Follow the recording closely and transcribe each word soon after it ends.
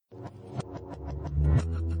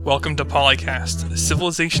Welcome to PolyCast, a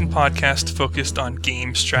Civilization podcast focused on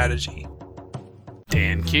game strategy.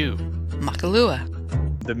 Dan Q.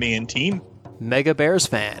 Makalua. The main team. Mega Bears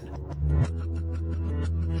fan.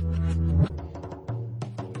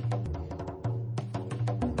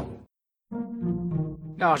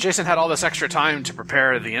 No, Jason had all this extra time to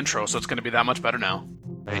prepare the intro, so it's going to be that much better now.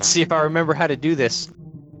 Let's see if I remember how to do this.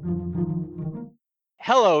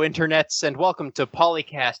 Hello, internets, and welcome to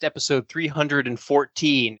PolyCast episode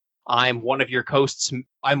 314. I'm one of your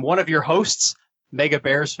hosts, Mega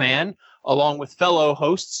Bears fan, along with fellow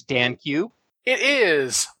hosts Dan Q. It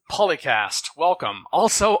is PolyCast. Welcome.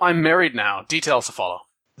 Also, I'm married now. Details to follow.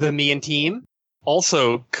 The me and team.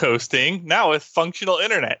 Also coasting, now with functional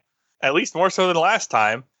internet. At least more so than last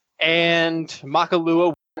time. And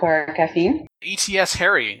Makalua. For caffeine. ETS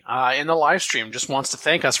Harry in the live stream just wants to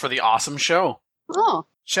thank us for the awesome show. Oh.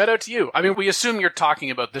 Shout out to you. I mean, we assume you're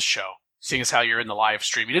talking about this show, seeing as how you're in the live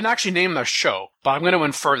stream. You didn't actually name the show, but I'm going to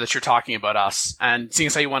infer that you're talking about us, and seeing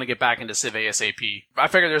as how you want to get back into Civ ASAP, I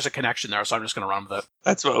figure there's a connection there, so I'm just going to run with it.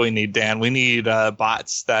 That's what we need, Dan. We need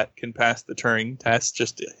bots that can pass the Turing test,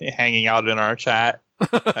 just hanging out in our chat,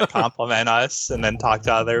 that compliment us, and then talk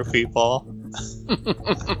to other people.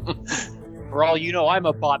 For all you know, I'm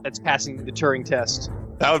a bot that's passing the Turing test.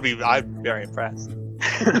 I'd be very impressed.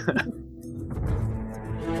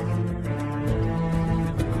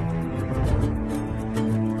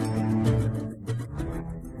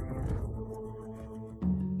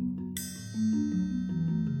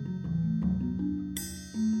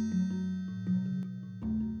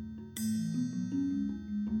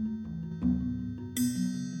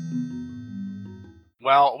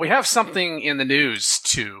 Well, we have something in the news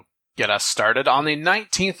to get us started. On the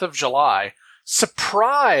 19th of July,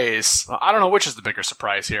 surprise! I don't know which is the bigger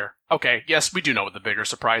surprise here. Okay, yes, we do know what the bigger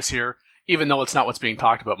surprise here, even though it's not what's being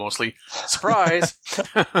talked about mostly. Surprise!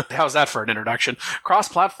 How's that for an introduction?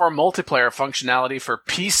 Cross-platform multiplayer functionality for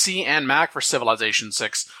PC and Mac for Civilization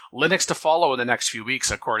 6. Linux to follow in the next few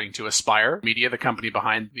weeks, according to Aspire Media, the company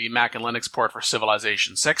behind the Mac and Linux port for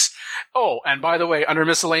Civilization 6. Oh, and by the way, under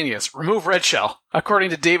miscellaneous, remove Red Shell. According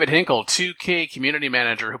to David Hinkle, 2K community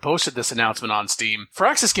manager who posted this announcement on Steam,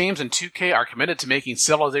 Firaxis Games and 2K are committed to making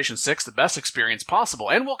Civilization 6 the best experience possible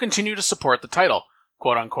and will continue to support the title,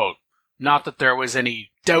 quote unquote. Not that there was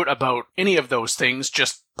any doubt about any of those things,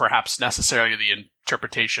 just perhaps necessarily the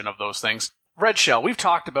interpretation of those things. Red Shell. We've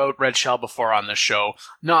talked about Red Shell before on this show.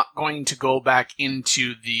 Not going to go back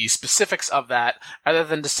into the specifics of that, other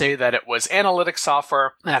than to say that it was analytics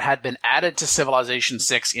software that had been added to Civilization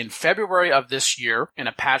 6 in February of this year in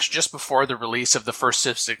a patch just before the release of the first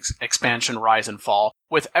Civ 6 expansion, Rise and Fall,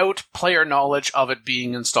 without player knowledge of it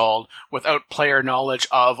being installed, without player knowledge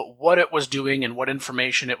of what it was doing and what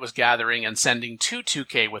information it was gathering and sending to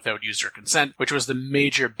 2K without user consent, which was the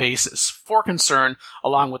major basis for concern,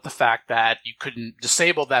 along with the fact that you couldn't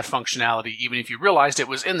disable that functionality even if you realized it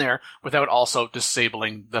was in there without also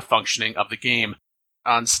disabling the functioning of the game.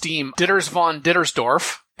 On Steam, Ditters von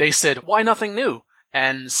Dittersdorf, they said, why nothing new?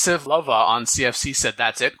 And CivLova on CFC said,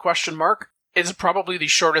 that's it, question mark. It's probably the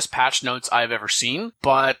shortest patch notes I've ever seen,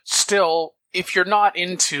 but still, if you're not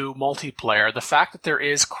into multiplayer, the fact that there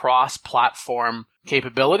is cross-platform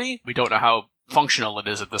capability, we don't know how functional it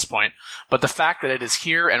is at this point, but the fact that it is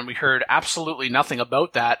here and we heard absolutely nothing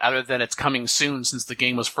about that other than it's coming soon since the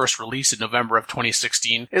game was first released in November of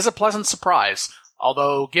 2016 is a pleasant surprise.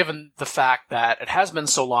 Although, given the fact that it has been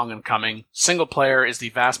so long in coming, single player is the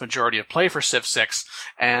vast majority of play for Civ 6,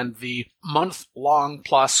 and the month-long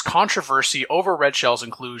plus controversy over Red Shell's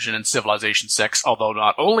inclusion in Civilization 6, although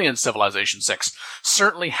not only in Civilization 6,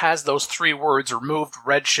 certainly has those three words, removed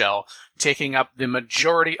Red Shell, taking up the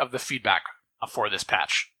majority of the feedback for this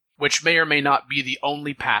patch, which may or may not be the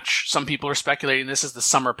only patch. Some people are speculating this is the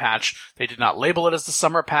summer patch. They did not label it as the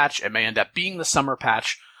summer patch. It may end up being the summer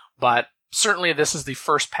patch, but certainly this is the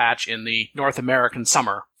first patch in the North American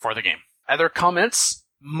summer for the game. Other comments,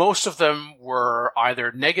 most of them were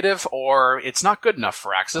either negative or it's not good enough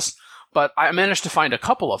for Firaxis, but I managed to find a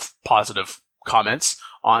couple of positive comments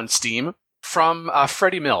on Steam from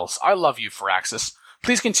Freddie Mills. I love you, Firaxis.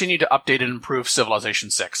 Please continue to update and improve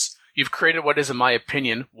Civilization 6. You've created what is, in my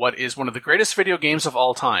opinion, what is one of the greatest video games of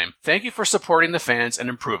all time. Thank you for supporting the fans and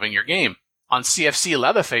improving your game. On CFC,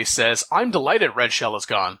 Leatherface says, I'm delighted Red Shell is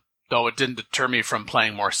gone, though it didn't deter me from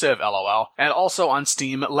playing more Civ, lol. And also on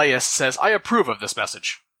Steam, Laius says, I approve of this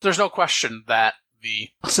message. There's no question that the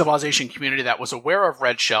Civilization community that was aware of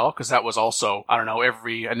Red Shell, because that was also, I don't know,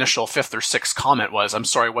 every initial 5th or 6th comment was, I'm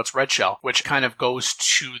sorry, what's Red Shell? Which kind of goes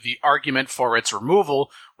to the argument for its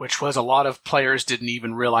removal, which was a lot of players didn't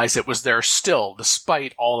even realize it was there still,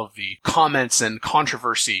 despite all of the comments and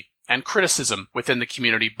controversy and criticism within the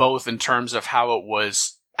community, both in terms of how it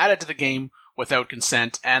was added to the game without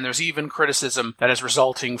consent, and there's even criticism that is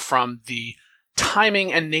resulting from the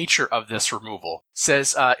timing and nature of this removal.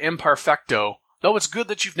 Says Imperfecto, though it's good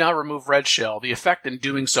that you've now removed Red Shell, the effect in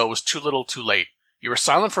doing so was too little too late. You were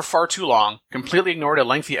silent for far too long, completely ignored a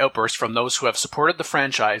lengthy outburst from those who have supported the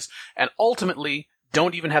franchise, and ultimately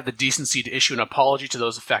don't even have the decency to issue an apology to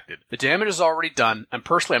those affected. The damage is already done, and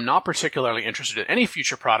personally I'm not particularly interested in any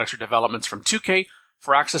future products or developments from 2K,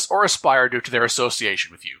 Firaxis, or Aspyr due to their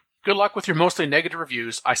association with you. Good luck with your mostly negative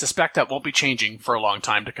reviews. I suspect that won't be changing for a long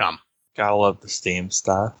time to come. Gotta love the Steam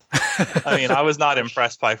stuff. I mean, I was not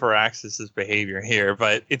impressed by Firaxis' behavior here,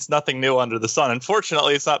 but it's nothing new under the sun.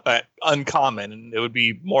 Unfortunately, it's not that uncommon, and it would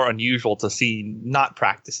be more unusual to see not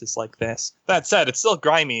practices like this. That said, it's still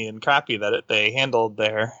grimy and crappy that they handled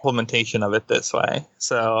their implementation of it this way.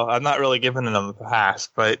 So I'm not really giving them a pass.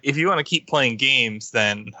 But if you want to keep playing games,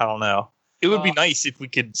 then I don't know. It would be nice if we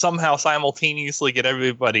could somehow simultaneously get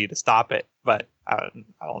everybody to stop it, but I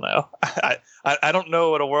don't know. I don't know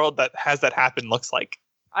what a world that has that happen looks like.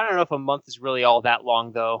 I don't know if a month is really all that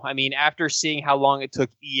long, though. I mean, after seeing how long it took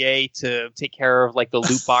EA to take care of like the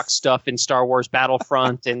loot box stuff in Star Wars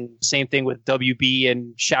Battlefront, and same thing with WB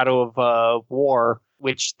and Shadow of War,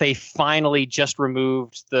 which they finally just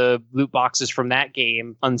removed the loot boxes from that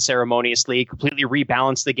game unceremoniously, completely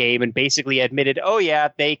rebalanced the game, and basically admitted, oh yeah,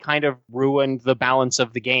 they kind of ruined the balance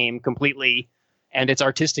of the game completely and its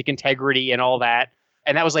artistic integrity and all that.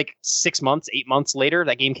 And that was like 6 months, 8 months later.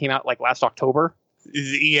 That game came out like last October.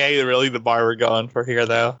 Is EA really the bar we're going for here,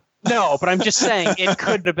 though? No, but I'm just saying it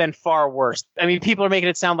could have been far worse. I mean, people are making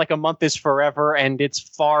it sound like a month is forever, and it's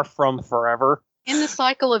far from forever. In the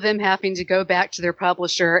cycle of them having to go back to their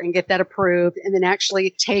publisher and get that approved and then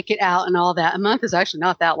actually take it out and all that, a month is actually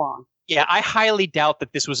not that long. Yeah, I highly doubt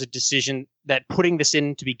that this was a decision, that putting this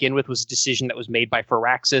in to begin with was a decision that was made by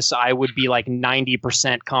Firaxis. I would be like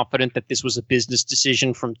 90% confident that this was a business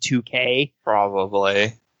decision from 2K.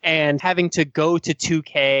 Probably. And having to go to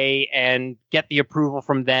 2K and get the approval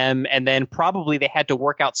from them, and then probably they had to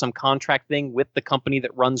work out some contract thing with the company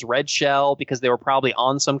that runs Red Shell because they were probably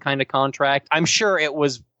on some kind of contract. I'm sure it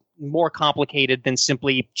was more complicated than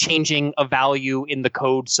simply changing a value in the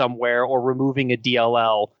code somewhere or removing a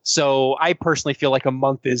DLL. So I personally feel like a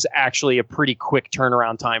month is actually a pretty quick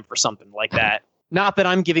turnaround time for something like that. Not that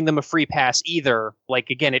I'm giving them a free pass either. Like,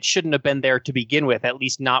 again, it shouldn't have been there to begin with, at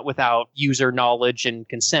least not without user knowledge and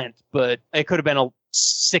consent. But it could have been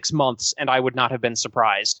 6 months, and I would not have been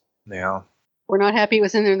surprised. Yeah. We're not happy it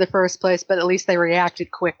was in there in the first place, but at least they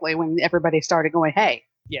reacted quickly when everybody started going, hey.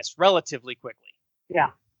 Yes, relatively quickly. Yeah.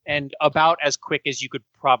 And about as quick as you could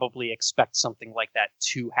probably expect something like that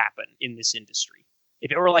to happen in this industry.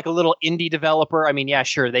 If it were like a little indie developer, I mean, yeah,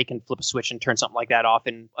 sure, they can flip a switch and turn something like that off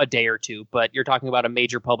in a day or two. But you're talking about a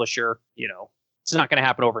major publisher, it's not going to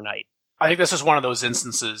happen overnight. I think this is one of those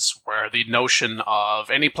instances where the notion of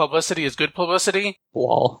any publicity is good publicity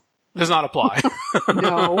does not apply.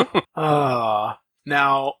 No.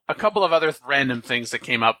 Now, a couple of other random things that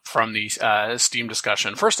came up from the Steam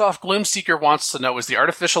discussion. First off, Gloomseeker wants to know, is the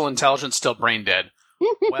artificial intelligence still brain dead?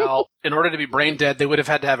 Well, in order to be brain dead, they would have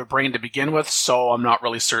had to have a brain to begin with, so I'm not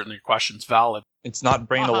really certain your question's valid. It's not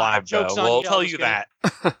brain alive, though. We'll tell you that.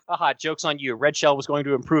 Joke's on you. Red Shell was going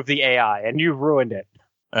to improve the AI, and you ruined it.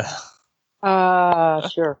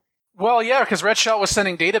 Sure. Well, yeah, because Red Shell was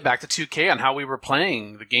sending data back to 2K on how we were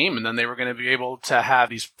playing the game, and then they were going to be able to have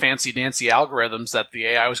these fancy-dancy algorithms that the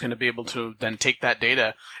AI was going to be able to then take that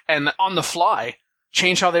data and on the fly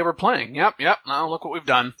change how they were playing. Yep. Now look what we've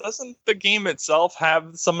done. Doesn't the game itself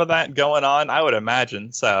have some of that going on? I would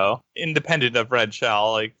imagine so. Independent of Red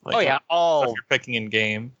Shell, like all stuff you're picking in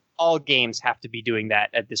game. All games have to be doing that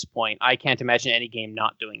at this point. I can't imagine any game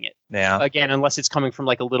not doing it. Yeah. Again, unless it's coming from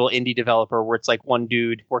like a little indie developer where it's like one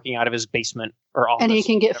dude working out of his basement or office. And he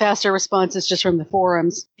can get faster responses just from the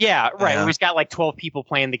forums. Yeah, right. Yeah. He's got like 12 people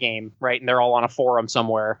playing the game, right? And they're all on a forum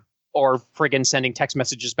somewhere. Or friggin' sending text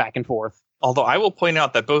messages back and forth. Although I will point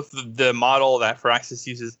out that both the model that Firaxis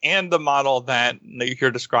uses and the model that you're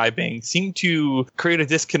describing seem to create a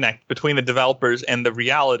disconnect between the developers and the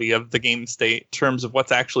reality of the game state in terms of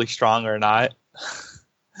what's actually strong or not.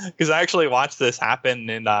 Because I actually watched this happen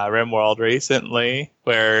in RimWorld recently,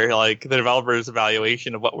 where like the developers'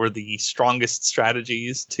 evaluation of what were the strongest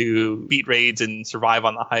strategies to beat raids and survive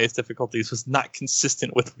on the highest difficulties was not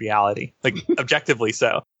consistent with reality, like objectively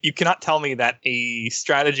so. You cannot tell me that a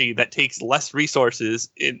strategy that takes less resources,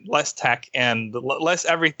 less tech, and less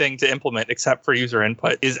everything to implement except for user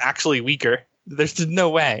input is actually weaker. There's just no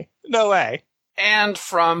way. No way. And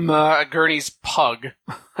from Gurney's Pug,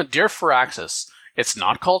 Dear Firaxis, it's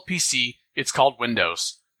not called PC, it's called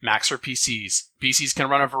Windows. Macs or PCs. PCs can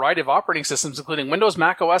run a variety of operating systems, including Windows,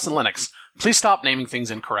 Mac OS, and Linux. Please stop naming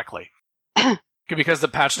things incorrectly. Because the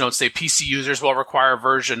patch notes say PC users will require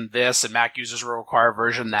version this and Mac users will require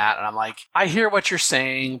version that. And I'm like, I hear what you're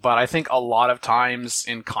saying, but I think a lot of times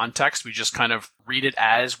in context, we just kind of read it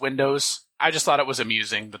as Windows. I just thought it was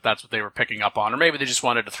amusing that that's what they were picking up on. Or maybe they just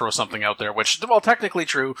wanted to throw something out there, which, well, technically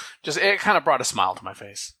true. Just it kind of brought a smile to my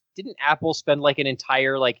face. Didn't Apple spend like an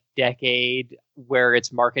entire decade where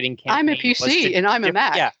its marketing campaign I'm a PC and I'm a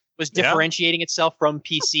Mac. Yeah, was differentiating itself from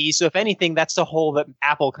PC. So if anything, that's the hole that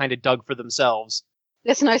Apple kind of dug for themselves.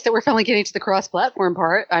 It's nice that we're finally getting to the cross-platform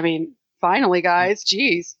part. I mean, finally, guys.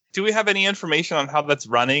 Jeez. Do we have any information on how that's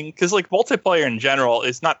running? Because multiplayer in general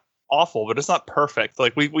is not awful, but it's not perfect.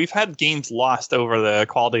 We've had games lost over the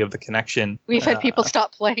quality of the connection. We've had people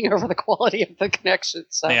stop playing over the quality of the connection.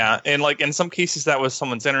 So. Yeah, and in some cases that was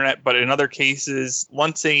someone's internet, but in other cases,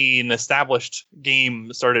 once an established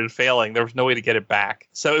game started failing, there was no way to get it back.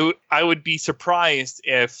 So I would be surprised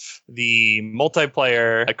if the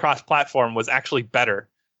multiplayer cross-platform was actually better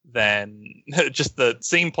than just the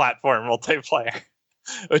same platform multiplayer,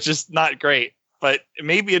 which is not great. But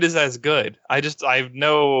maybe it is as good. I have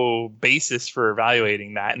no basis for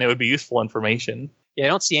evaluating that, and it would be useful information. Yeah, I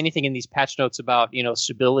don't see anything in these patch notes about,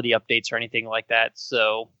 stability updates or anything like that.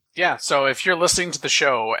 So yeah, so if you're listening to the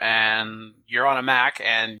show and you're on a Mac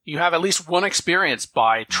and you have at least one experience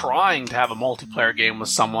by trying to have a multiplayer game with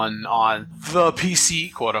someone on the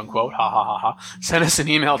PC, quote unquote, send us an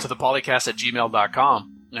email to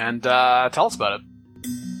thepolycast@gmail.com and tell us about it.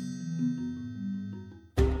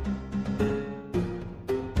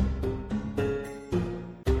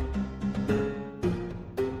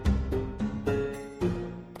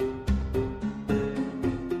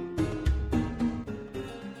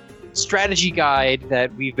 strategy guide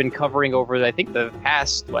that we've been covering over, I think, the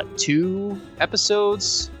past, 2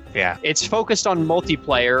 episodes? Yeah. It's focused on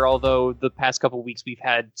multiplayer, although the past couple of weeks we've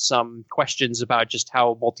had some questions about just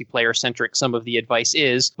how multiplayer-centric some of the advice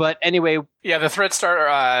is. But anyway... Yeah, the thread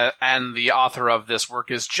starter and the author of this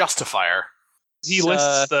work is Justifier. He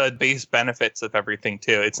lists the base benefits of everything,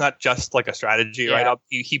 too. It's not just like a strategy write-up.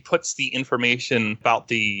 He puts the information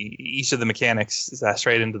about each of the mechanics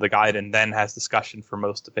straight into the guide and then has discussion for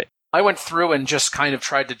most of it. I went through and just kind of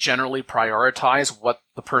tried to generally prioritize what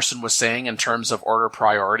the person was saying in terms of order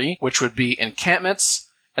priority, which would be encampments,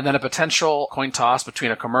 and then a potential coin toss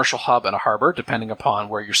between a commercial hub and a harbor, depending upon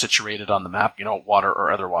where you're situated on the map, water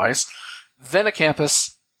or otherwise. Then a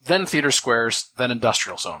campus, then theater squares, then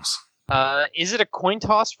industrial zones. Is it a coin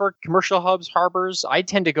toss for commercial hubs, harbors? I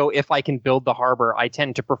tend to go, if I can build the harbor, I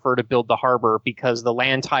tend to prefer to build the harbor because the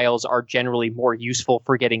land tiles are generally more useful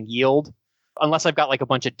for getting yield. Unless I've got a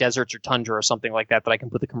bunch of deserts or tundra or something like that I can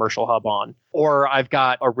put the commercial hub on. Or I've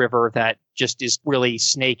got a river that just is really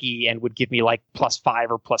snaky and would give me +5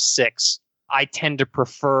 or +6. I tend to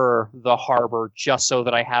prefer the harbor just so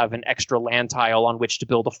that I have an extra land tile on which to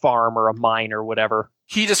build a farm or a mine or whatever.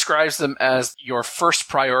 He describes them as your first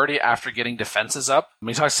priority after getting defenses up.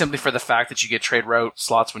 He talks simply for the fact that you get trade route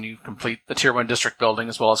slots when you complete the Tier 1 district building,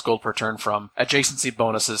 as well as gold per turn from adjacency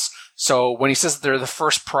bonuses. So when he says that they're the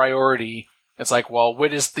first priority, it's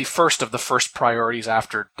what is the first of the first priorities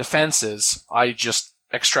after defenses? I just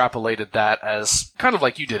extrapolated that as kind of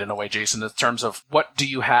like you did in a way, Jason, in terms of what do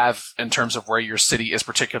you have in terms of where your city is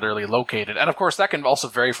particularly located. And of course, that can also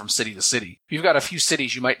vary from city to city. If you've got a few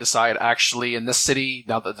cities, you might decide, actually, in this city,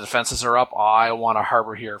 now that the defenses are up, I want a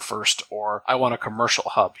harbor here first, or I want a commercial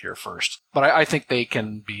hub here first. But I think they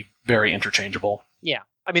can be very interchangeable. Yeah.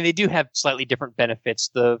 I mean, they do have slightly different benefits.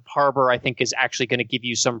 The harbor, I think, is actually going to give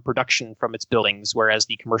you some production from its buildings, whereas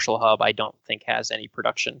the commercial hub, I don't think, has any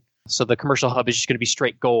production. So the commercial hub is just going to be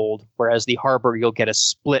straight gold, whereas the harbor, you'll get a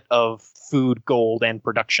split of food, gold, and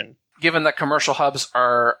production. Given that commercial hubs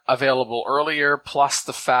are available earlier, plus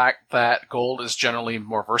the fact that gold is generally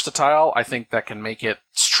more versatile, I think that can make it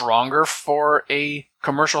stronger for a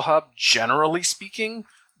commercial hub, generally speaking.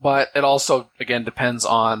 But it also, again, depends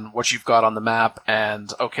on what you've got on the map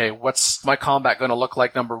and, okay, what's my combat going to look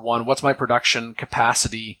like, number one? What's my production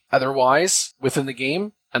capacity otherwise within the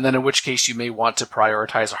game? and then in which case you may want to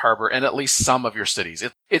prioritize a harbor in at least some of your cities.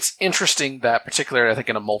 It's interesting that, particularly I think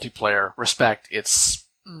in a multiplayer respect, it's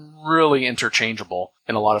really interchangeable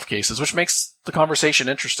in a lot of cases, which makes the conversation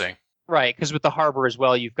interesting. Right, because with the harbor as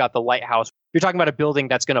well, you've got the lighthouse. You're talking about a building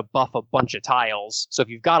that's going to buff a bunch of tiles. So if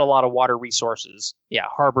you've got a lot of water resources, yeah,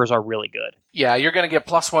 harbors are really good. Yeah, you're going to get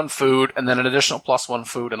 +1 food, and then an additional +1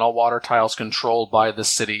 food, and all water tiles controlled by the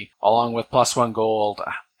city, along with +1 gold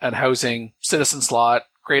and housing, citizen slot,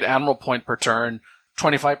 great admiral point per turn,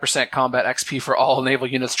 25% combat XP for all naval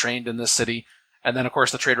units trained in this city, and then, of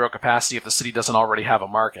course, the trade route capacity if the city doesn't already have a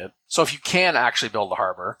market. So if you can actually build a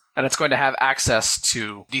harbor, and it's going to have access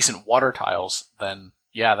to decent water tiles, then,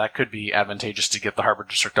 yeah, that could be advantageous to get the harbor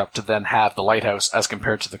district up to then have the lighthouse as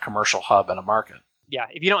compared to the commercial hub and a market. Yeah,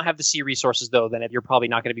 if you don't have the sea resources, though, then you're probably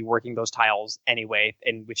not going to be working those tiles anyway,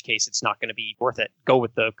 in which case it's not going to be worth it. Go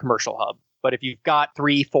with the commercial hub. But if you've got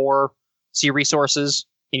 3-4 sea resources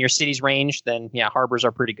in your city's range, then, yeah, harbors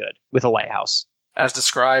are pretty good with a lighthouse. As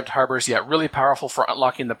described, harbors, yeah, really powerful for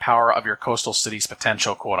unlocking the power of your coastal city's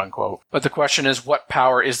potential, quote-unquote. But the question is, what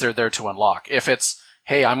power is there to unlock? If it's,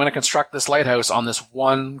 hey, I'm going to construct this lighthouse on this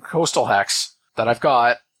one coastal hex that I've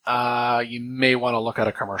got, you may want to look at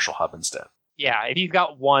a commercial hub instead. Yeah, if you've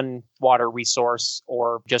got one water resource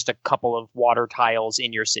or just a couple of water tiles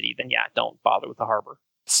in your city, then yeah, don't bother with the harbor.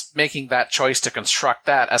 It's making that choice to construct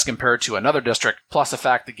that as compared to another district, plus the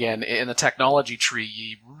fact, again, in the technology tree,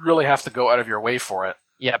 you really have to go out of your way for it.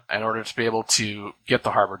 Yep. In order to be able to get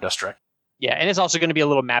the harbor district. Yeah, and it's also going to be a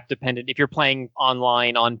little map dependent. If you're playing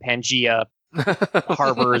online on Pangea,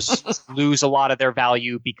 harbors lose a lot of their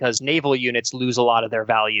value because naval units lose a lot of their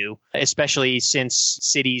value, especially since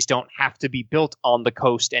cities don't have to be built on the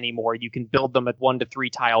coast anymore. You can build them at 1 to 3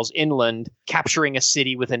 tiles inland. Capturing a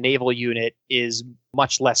city with a naval unit is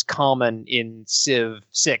much less common in Civ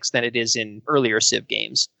 6 than it is in earlier Civ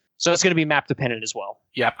games. So it's going to be map dependent as well.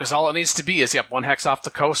 Yeah, because all it needs to be is, one hex off the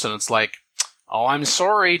coast, and it's like, oh, I'm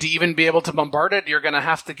sorry, to even be able to bombard it, you're going to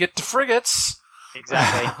have to get to frigates.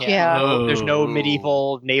 Exactly. Yeah. No, there's no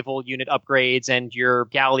medieval naval unit upgrades, and your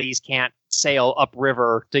galleys can't sail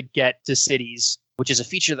upriver to get to cities, which is a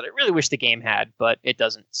feature that I really wish the game had, but it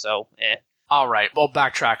doesn't, so All right, we'll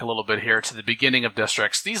backtrack a little bit here to the beginning of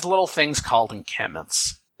districts. These little things called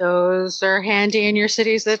encampments. Those are handy in your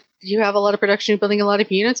cities that you have a lot of production, building a lot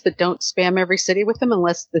of units, but don't spam every city with them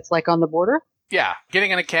unless it's like on the border. Yeah,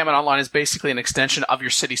 getting an encampment online is basically an extension of your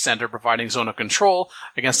city center, providing zone of control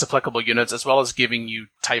against applicable units, as well as giving you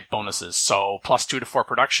type bonuses. So +2 to 4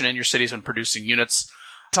 production in your cities when producing units.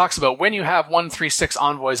 It talks about when you have 136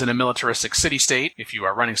 envoys in a militaristic city-state, if you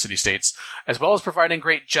are running city-states, as well as providing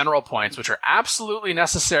great general points, which are absolutely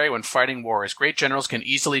necessary when fighting wars. Great generals can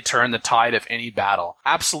easily turn the tide of any battle.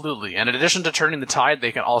 Absolutely. And in addition to turning the tide,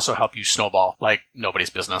 they can also help you snowball like nobody's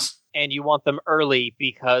business. And you want them early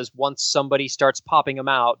because once somebody starts popping them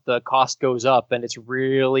out, the cost goes up and it's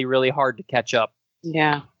really, really hard to catch up.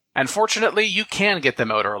 Yeah. And fortunately, you can get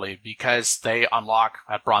them out early because they unlock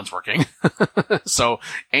at bronze working. So,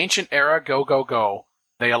 Ancient Era, go, go, go.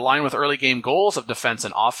 They align with early game goals of defense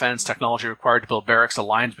and offense. Technology required to build barracks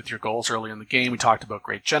aligns with your goals early in the game. We talked about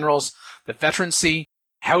great generals. The veterancy.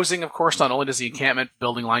 Housing, of course, not only does the encampment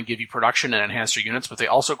building line give you production and enhance your units, but they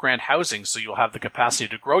also grant housing, so you'll have the capacity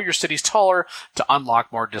to grow your cities taller to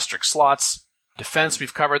unlock more district slots. Defense,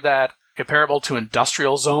 we've covered that. Comparable to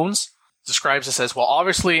industrial zones. Describes this as, well,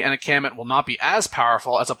 obviously an encampment will not be as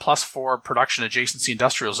powerful as a +4 production adjacency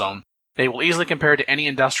industrial zone. They will easily compare to any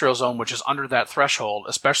industrial zone which is under that threshold,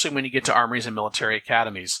 especially when you get to armories and military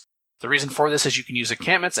academies. The reason for this is you can use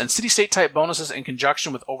encampments and city-state type bonuses in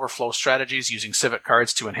conjunction with overflow strategies using civic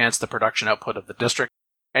cards to enhance the production output of the district.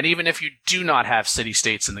 And even if you do not have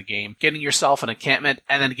city-states in the game, getting yourself an encampment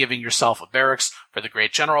and then giving yourself a barracks for the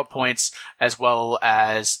great general points, as well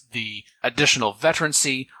as the additional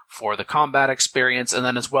veterancy for the combat experience, and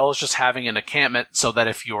then as well as just having an encampment so that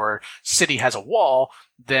if your city has a wall,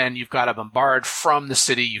 then you've got a bombard from the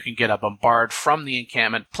city, you can get a bombard from the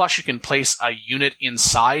encampment, plus you can place a unit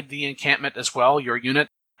inside the encampment as well, your unit.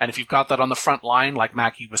 And if you've got that on the front line, like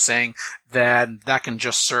Mackie was saying, then that can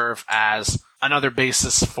just serve as another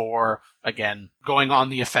basis for, again, going on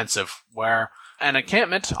the offensive, where an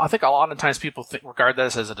encampment, I think a lot of times people regard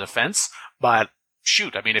this as a defense, but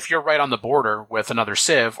shoot, I mean, if you're right on the border with another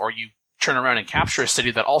civ, or you turn around and capture a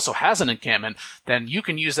city that also has an encampment, then you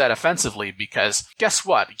can use that offensively, because guess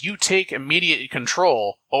what? You take immediate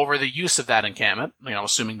control over the use of that encampment,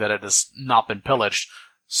 assuming that it has not been pillaged.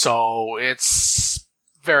 So it's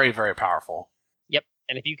very, very powerful. Yep.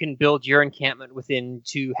 And if you can build your encampment within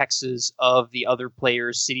 2 hexes of the other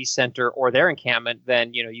player's city center or their encampment,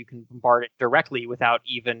 then you can bombard it directly without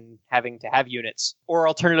even having to have units. Or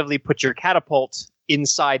alternatively, put your catapult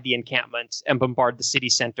inside the encampment and bombard the city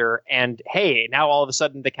center. And hey, now all of a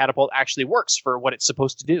sudden the catapult actually works for what it's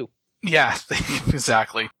supposed to do. Yeah,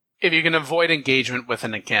 exactly. If you can avoid engagement with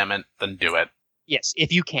an encampment, then do it. Yes,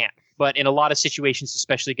 if you can. But in a lot of situations,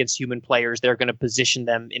 especially against human players, they're going to position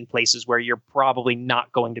them in places where you're probably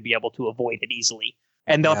not going to be able to avoid it easily.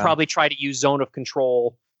 And they'll probably try to use zone of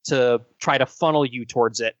control to try to funnel you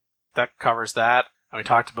towards it. That covers that. And we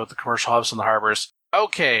talked about the commercial hubs and the harbors.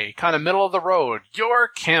 Okay, kind of middle of the road. Your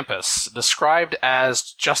campus, described as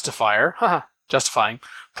justifying,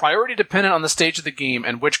 priority dependent on the stage of the game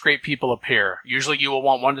and which great people appear. Usually you will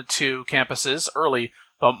want 1 to 2 campuses early,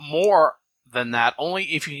 but more than that only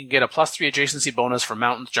if you can get a +3 adjacency bonus for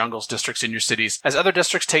mountains, jungles, districts in your cities, as other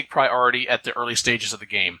districts take priority at the early stages of the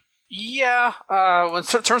game. Yeah, in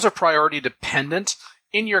terms of priority dependent,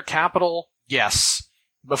 in your capital, yes.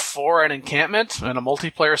 Before an encampment in a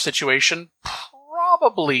multiplayer situation,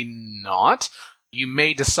 probably not. You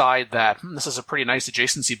may decide that, this is a pretty nice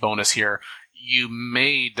adjacency bonus here. You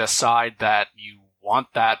may decide that you want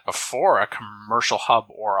that before a commercial hub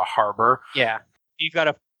or a harbor. Yeah. You've got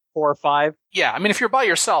a 4 or 5. Yeah, I mean, if you're by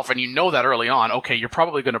yourself and you know that early on, okay, you're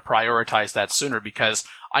probably going to prioritize that sooner because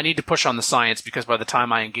I need to push on the science because by the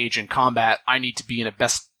time I engage in combat, I need to be in a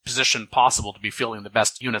best position possible to be fielding the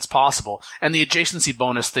best units possible. And the adjacency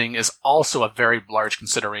bonus thing is also a very large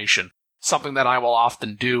consideration. Something that I will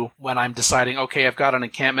often do when I'm deciding, okay, I've got an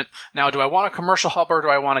encampment. Now, do I want a commercial hub or do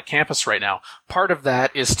I want a campus right now? Part of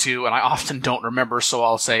that is and I often don't remember, so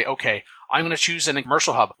I'll say, okay, I'm going to choose a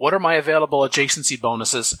commercial hub. What are my available adjacency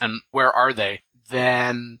bonuses and where are they?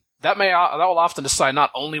 Then that will often decide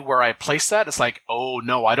not only where I place that, it's like, oh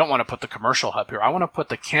no, I don't want to put the commercial hub here. I want to put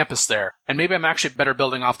the campus there. And maybe I'm actually better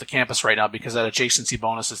building off the campus right now because that adjacency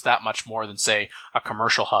bonus is that much more than, say, a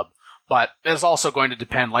commercial hub. But it's also going to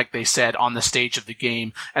depend, like they said, on the stage of the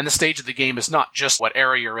game. And the stage of the game is not just what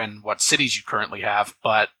area you're in, what cities you currently have,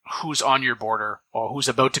 but who's on your border, or who's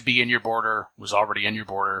about to be in your border, who's already in your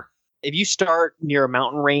border. If you start near a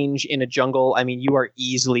mountain range in a jungle, I mean, you are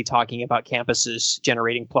easily talking about campuses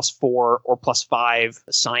generating +4 or +5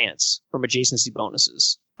 science from adjacency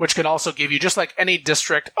bonuses. Which can also give you, just like any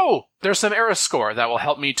district, oh, there's some Era Score that will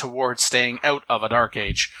help me towards staying out of a Dark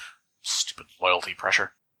Age. Stupid loyalty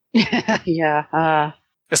pressure. Yeah.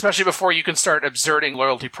 Especially before you can start exerting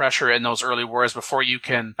loyalty pressure in those early wars, before you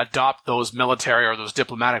can adopt those military or those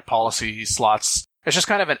diplomatic policy slots. It's just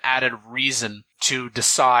kind of an added reason to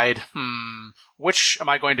decide, which am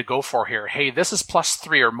I going to go for here? Hey, this is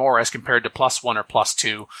 +3 or more as compared to +1 or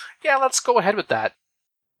 +2. Yeah, let's go ahead with that.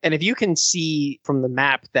 And if you can see from the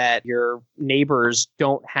map that your neighbors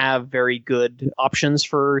don't have very good options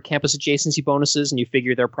for campus adjacency bonuses, and you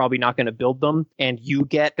figure they're probably not going to build them, and you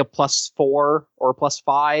get a +4 or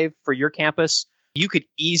 +5 for your campus, you could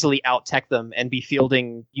easily out-tech them and be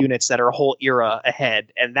fielding units that are a whole era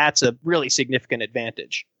ahead, and that's a really significant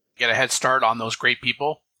advantage. Get a head start on those great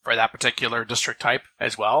people for that particular district type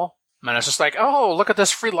as well. And it's just like, oh, look at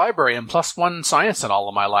this free library and +1 science in all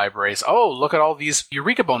of my libraries. Oh, look at all these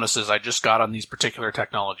Eureka bonuses I just got on these particular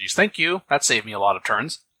technologies. Thank you. That saved me a lot of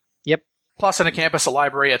turns. Yep. Plus, in a campus, a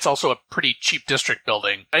library, it's also a pretty cheap district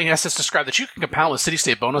building. I guess it's described that you can compound with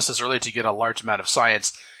city-state bonuses early to get a large amount of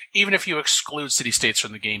science. Even if you exclude city-states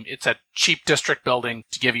from the game, it's a cheap district building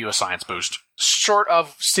to give you a science boost. Short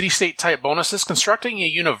of city-state type bonuses, constructing a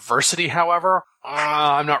university, however,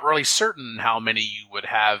 I'm not really certain how many you would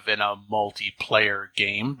have in a multiplayer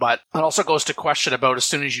game, but it also goes to question about as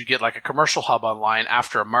soon as you get like a commercial hub online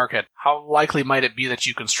after a market, how likely might it be that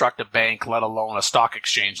you construct a bank, let alone a stock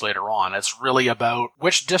exchange later on? It's really about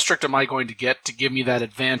which district am I going to get to give me that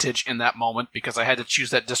advantage in that moment because I had to choose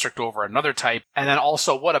that district over another type, and then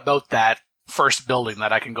also what about that first building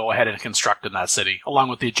that I can go ahead and construct in that city, along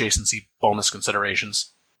with the adjacency bonus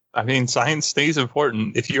considerations. I mean, science stays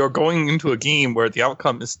important. If you're going into a game where the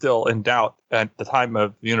outcome is still in doubt at the time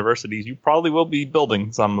of universities, you probably will be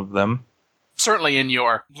building some of them. Certainly in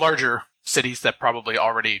your larger cities that probably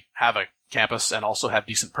already have a campus and also have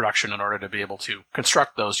decent production in order to be able to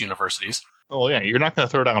construct those universities. Oh, yeah, you're not going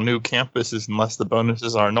to throw down new campuses unless the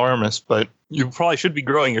bonuses are enormous, but you probably should be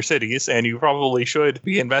growing your cities, and you probably should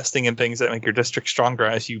be investing in things that make your district stronger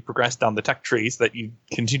as you progress down the tech trees, that you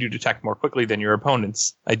continue to tech more quickly than your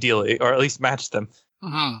opponents, ideally, or at least match them,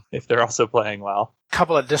 if they're also playing well.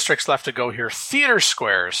 Couple of districts left to go here. Theater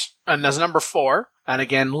squares, and as number 4, and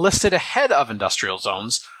again listed ahead of industrial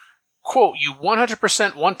zones, Quote, you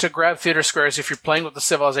 100% want to grab theater squares if you're playing with the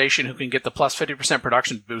civilization who can get the plus 50%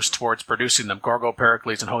 production boost towards producing them, Gorgo,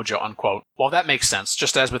 Pericles, and Hojo, unquote. Well, that makes sense,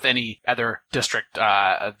 just as with any other district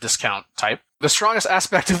discount type. The strongest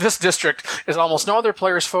aspect of this district is almost no other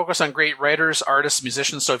players focus on great writers, artists,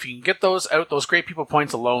 musicians, so if you can get those out, those great people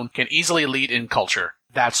points alone can easily lead in culture.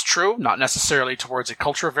 That's true, not necessarily towards a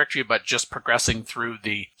cultural victory, but just progressing through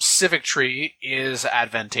the civic tree is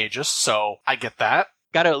advantageous, so I get that.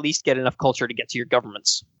 Got to at least get enough culture to get to your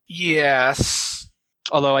governments. Yes.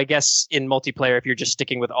 Although I guess in multiplayer, if you're just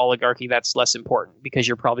sticking with oligarchy, that's less important because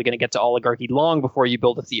you're probably going to get to oligarchy long before you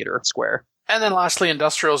build a theater square. And then lastly,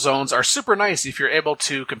 industrial zones are super nice if you're able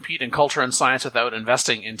to compete in culture and science without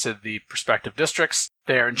investing into the prospective districts.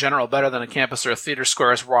 They are in general better than a campus or a theater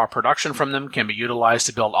square as raw production from them can be utilized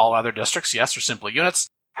to build all other districts. Yes, they're simple units.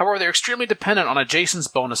 However, they're extremely dependent on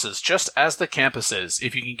adjacent bonuses, just as the campus is.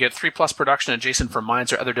 If you can get 3+ production adjacent from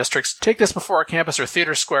mines or other districts, take this before a campus or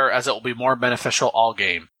theater square as it will be more beneficial all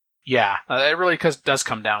game. Yeah, it really does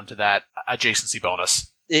come down to that adjacency bonus.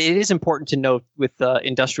 It is important to note with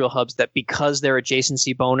industrial hubs that because their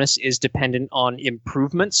adjacency bonus is dependent on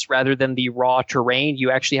improvements rather than the raw terrain, you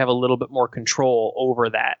actually have a little bit more control over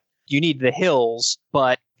that. You need the hills,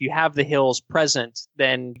 but if you have the hills present,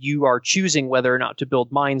 then you are choosing whether or not to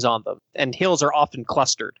build mines on them. And hills are often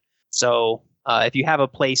clustered. So if you have a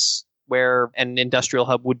place where an industrial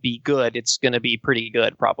hub would be good, it's going to be pretty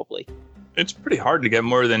good, probably. It's pretty hard to get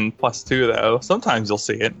more than +2, though. Sometimes you'll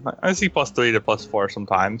see it. I see +3 to +4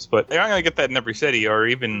 sometimes, but they're not going to get that in every city, or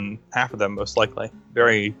even half of them, most likely.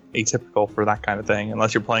 Very atypical for that kind of thing,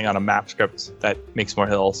 unless you're playing on a map script that makes more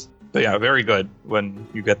hills. But yeah, very good when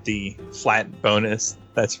you get the flat bonus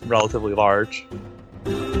that's relatively large.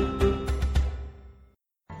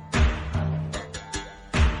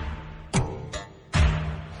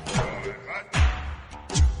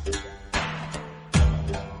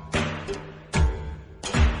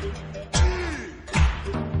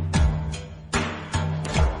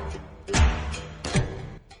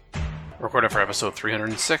 Recorded for episode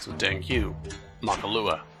 306 with Dan Q,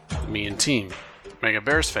 Makalua, me and team, Mega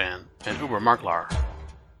Bears fan, and Uber Marklar.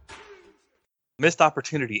 Missed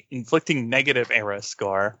opportunity, inflicting negative era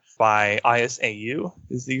score by ISAU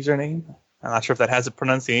is the username. I'm not sure if that has a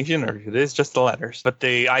pronunciation or if it is just the letters. But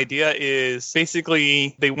the idea is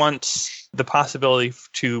basically they want the possibility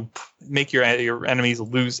to make your enemies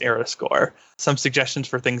lose era score. Some suggestions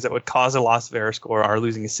for things that would cause a loss of era score are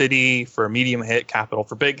losing a city for a medium hit, capital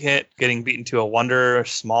for big hit, getting beaten to a wonder, a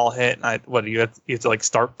small hit. You have to like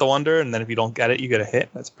start the wonder, and then if you don't get it, you get a hit.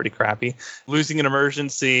 That's pretty crappy. Losing an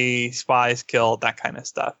emergency, spies killed, that kind of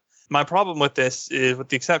stuff. My problem with this is, with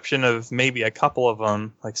the exception of maybe a couple of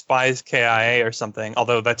them, like Spies KIA or something,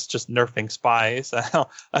 although that's just nerfing spies.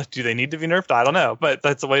 Do they need to be nerfed? I don't know, but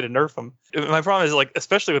that's a way to nerf them. My problem is, like,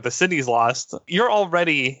 especially with the cities lost, you're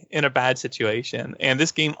already in a bad situation, and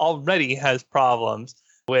this game already has problems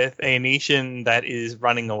with a nation that is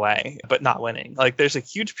running away but not winning. Like, there's a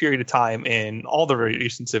huge period of time in all the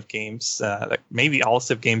recent Civ games, like maybe all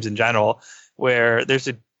Civ games in general, where there's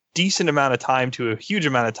a decent amount of time to a huge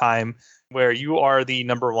amount of time where you are the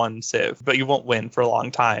number one Civ, but you won't win for a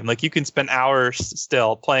long time. Like, you can spend hours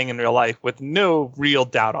still playing in real life with no real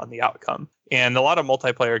doubt on the outcome. And a lot of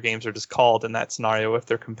multiplayer games are just called in that scenario if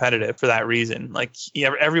they're competitive for that reason. Like,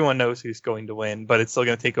 everyone knows who's going to win, but it's still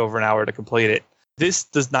going to take over an hour to complete it. This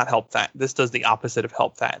does not help that. This does the opposite of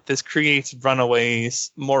help that. This creates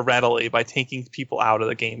runaways more readily by taking people out of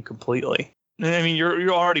the game completely. I mean,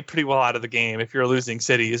 you're already pretty well out of the game if you're losing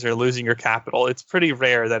cities or losing your capital. It's pretty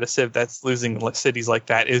rare that a Civ that's losing cities like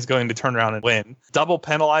that is going to turn around and win. Double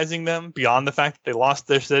penalizing them beyond the fact that they lost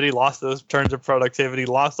their city, lost those turns of productivity,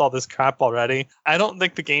 lost all this crap already. I don't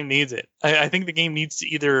think the game needs it. I think the game needs to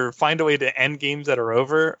either find a way to end games that are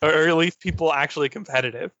over or leave people actually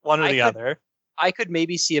competitive, one or the other. I could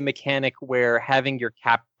maybe see a mechanic where having your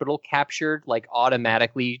capital captured like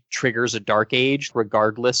automatically triggers a dark age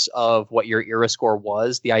regardless of what your era score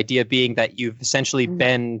was. The idea being that you've essentially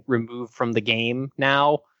been removed from the game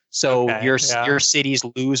now. So your cities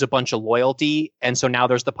lose a bunch of loyalty. And so now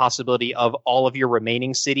there's the possibility of all of your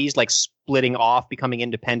remaining cities like splitting off, becoming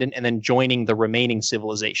independent, and then joining the remaining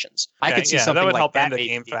civilizations. I could see something that would like help that end the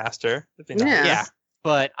game faster. Yeah.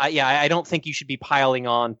 But I don't think you should be piling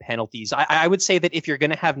on penalties. I would say that if you're going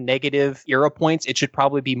to have negative era points, it should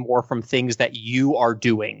probably be more from things that you are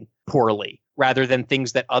doing poorly rather than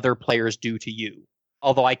things that other players do to you.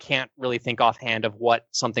 Although I can't really think offhand of what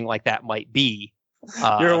something like that might be.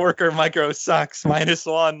 Your worker micro sucks.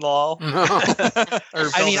 -1, lol.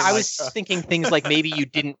 I mean, I was thinking things like maybe you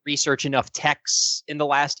didn't research enough techs in the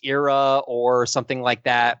last era or something like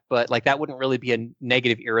that, but like that wouldn't really be a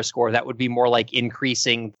negative era score. That would be more like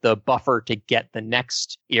increasing the buffer to get the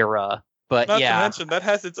next era. But Not yeah, to mention, that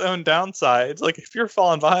has its own downsides. Like, if you're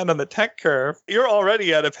falling behind on the tech curve, you're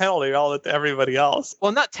already at a penalty all to everybody else.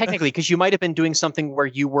 well, not technically, because you might have been doing something where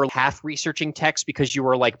you were half researching text because you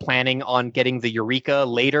were like planning on getting the Eureka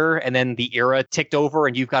later, and then the era ticked over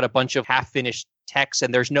and you've got a bunch of half-finished text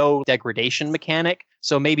and there's no degradation mechanic.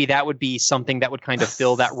 So maybe that would be something that would kind of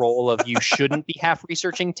fill that role of you shouldn't be half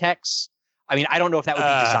researching text. I mean, I don't know if that would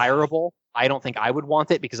be desirable. I don't think I would want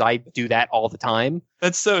it because I do that all the time.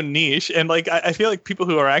 That's so niche. And like, I feel like people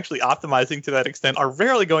who are actually optimizing to that extent are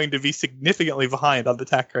rarely going to be significantly behind on the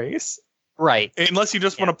tech race. Right. Unless you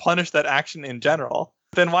just want to punish that action in general.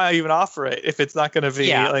 Then why even offer it if it's not going to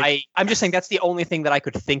be like... I'm just saying that's the only thing that I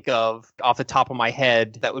could think of off the top of my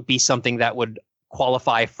head that would be something that would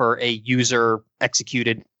qualify for a user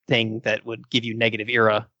executed thing that would give you negative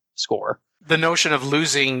era score. The notion of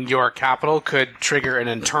losing your capital could trigger an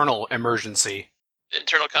internal emergency.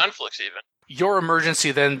 Internal conflicts, even. Your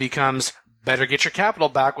emergency then becomes, better get your capital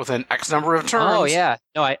back within X number of turns. Oh, yeah.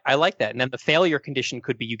 No, I like that. And then the failure condition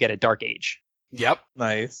could be you get a Dark Age. Yep.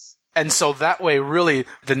 Nice. And so that way, really,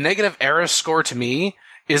 the negative era score to me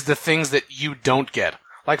is the things that you don't get.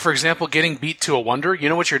 Like, for example, getting beat to a wonder. You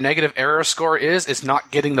know what your negative era score is? It's not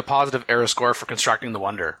getting the positive era score for constructing the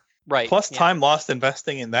wonder. Right. Plus time lost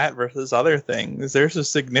investing in that versus other things. There's a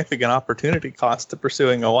significant opportunity cost to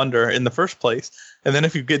pursuing a wonder in the first place. And then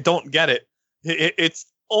if you don't get it, it's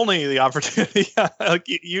only the opportunity. Like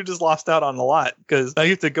you just lost out on a lot because now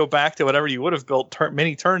you have to go back to whatever you would have built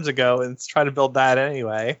many turns ago and try to build that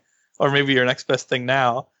anyway. Or maybe your next best thing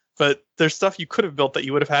now. But there's stuff you could have built that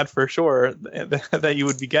you would have had for sure that you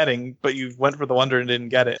would be getting, but you went for the wonder and didn't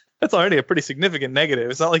get it. That's already a pretty significant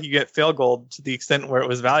negative. It's not like you get fail gold to the extent where it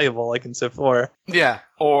was valuable, like in Civ 4. Yeah,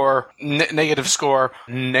 or negative score,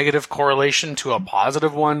 negative correlation to a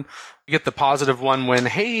positive one. You get the positive one when,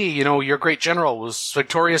 hey, you know, your great general was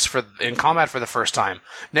victorious in combat for the first time.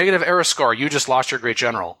 Negative era score, you just lost your great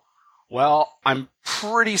general. Well, I'm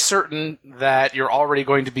pretty certain that you're already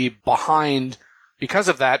going to be behind because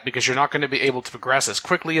of that, because you're not going to be able to progress as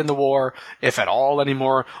quickly in the war, if at all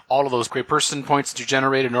anymore. All of those great person points that you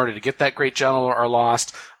generate in order to get that great general are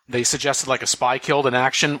lost. They suggested like a spy killed in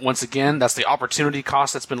action. Once again, that's the opportunity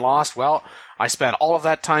cost that's been lost. Well, I spent all of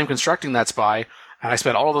that time constructing that spy, and I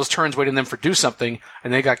spent all of those turns waiting them for do something,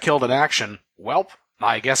 and they got killed in action. Welp,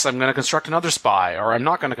 I guess I'm going to construct another spy, or I'm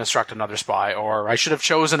not going to construct another spy, or I should have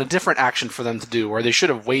chosen a different action for them to do, or they should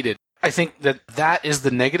have waited. I think that is the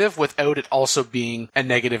negative without it also being a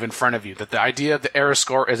negative in front of you. That the idea of the era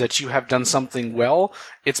score is that you have done something well.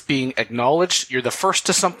 It's being acknowledged. You're the first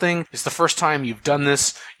to something. It's the first time you've done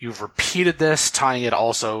this. You've repeated this, tying it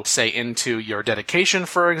also, say, into your dedication,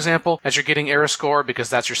 for example, as you're getting era score, because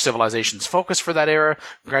that's your civilization's focus for that era.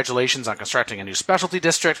 Congratulations on constructing a new specialty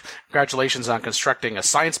district. Congratulations on constructing a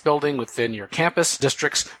science building within your campus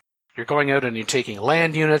districts. You're going out and you're taking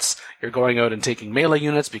land units, you're going out and taking melee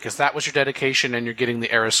units because that was your dedication and you're getting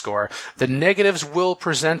the era score. The negatives will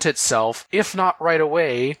present itself, if not right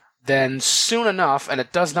away, then soon enough, and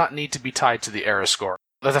it does not need to be tied to the era score.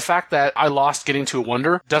 The fact that I lost getting to a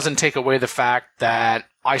wonder doesn't take away the fact that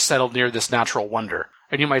I settled near this natural wonder.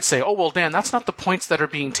 And you might say, oh, well, Dan, that's not the points that are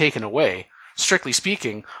being taken away. Strictly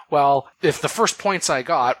speaking, well, if the first points I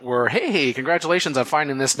got were, hey, congratulations on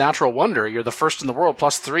finding this natural wonder, you're the first in the world,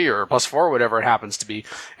 +3 or +4, whatever it happens to be,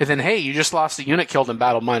 and then, hey, you just lost a unit killed in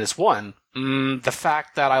battle -1, the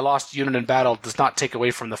fact that I lost a unit in battle does not take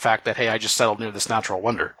away from the fact that, hey, I just settled near this natural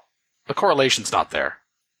wonder. The correlation's not there.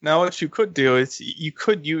 Now, what you could do is you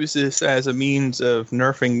could use this as a means of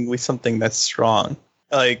nerfing with something that's strong.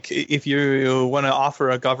 Like, if you want to offer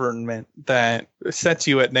a government that sets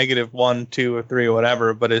you at -1, 2, or 3, or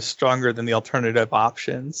whatever, but is stronger than the alternative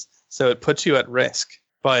options, so it puts you at risk,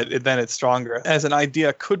 but then it's stronger. As an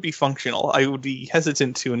idea, could be functional. I would be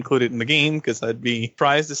hesitant to include it in the game, because I'd be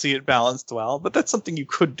surprised to see it balanced well, but that's something you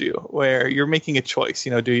could do, where you're making a choice.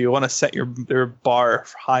 You know, do you want to set your bar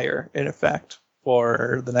higher, in effect,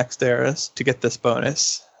 for the next eras to get this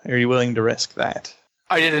bonus? Are you willing to risk that?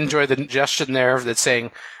 I did enjoy the suggestion there that's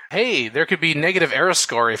saying, hey, there could be negative era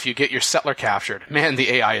score if you get your settler captured. Man,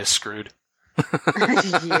 the AI is screwed.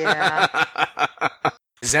 Yeah.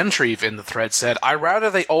 Zentrieve in the thread said, I rather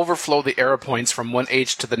they overflow the era points from one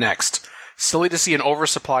age to the next. Silly to see an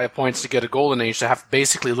oversupply of points to get a golden age to have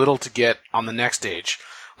basically little to get on the next age.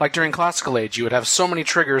 Like during Classical Age, you would have so many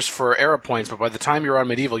triggers for era points, but by the time you're on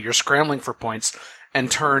Medieval, you're scrambling for points and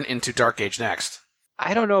turn into Dark Age next.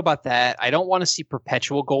 I don't know about that. I don't want to see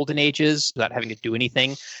perpetual golden ages without having to do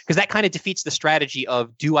anything, because that kind of defeats the strategy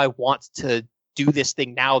of, do I want to do this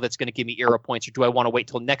thing now that's going to give me era points, or do I want to wait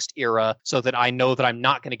till next era so that I know that I'm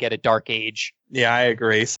not going to get a Dark Age? Yeah, I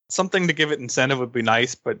agree. Something to give it incentive would be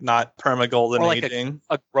nice, but not perma-golden aging.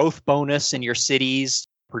 A growth bonus in your cities,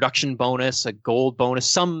 production bonus, a gold bonus,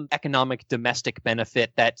 some economic domestic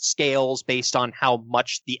benefit that scales based on how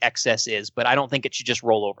much the excess is. But I don't think it should just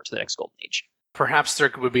roll over to the next golden age. Perhaps there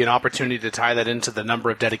would be an opportunity to tie that into the number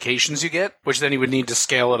of dedications you get, which then you would need to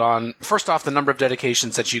scale it on. First off, the number of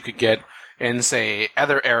dedications that you could get in, say,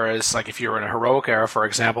 other eras, like if you were in a heroic era, for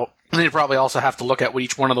example. Then you probably also have to look at what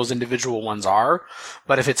each one of those individual ones are.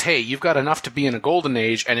 But if it's, hey, you've got enough to be in a golden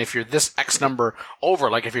age, and if you're this X number over,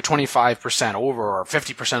 like if you're 25% over or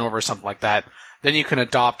 50% over or something like that, then you can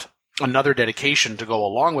adopt another dedication to go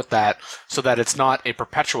along with that, so that it's not a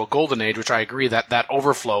perpetual golden age, which I agree that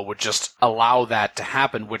overflow would just allow that to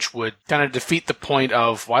happen, which would kind of defeat the point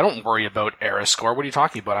of, well, I don't worry about era score. What are you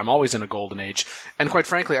talking about? I'm always in a golden age. And quite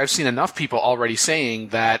frankly, I've seen enough people already saying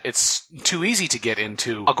that it's too easy to get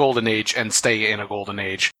into a golden age and stay in a golden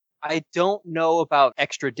age. I don't know about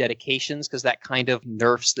extra dedications, because that kind of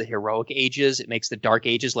nerfs the heroic ages. It makes the dark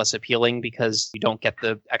ages less appealing because you don't get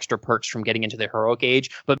the extra perks from getting into the heroic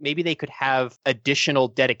age. But maybe they could have additional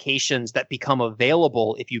dedications that become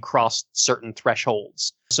available if you cross certain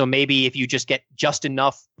thresholds. So maybe if you just get just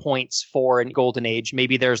enough points for a golden age,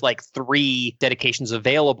 maybe there's like 3 dedications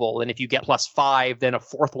available. And if you get +5, then a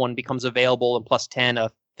 4th one becomes available, and +10,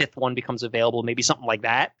 a 5th one becomes available. Maybe something like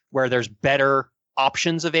that, where there's better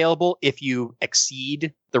options available if you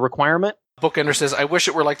exceed the requirement. Bookender says, I wish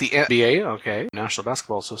it were like the NBA, okay, National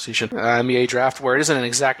Basketball Association, NBA draft, where it isn't an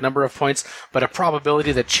exact number of points, but a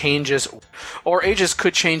probability that changes, or ages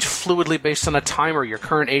could change fluidly based on a timer. Your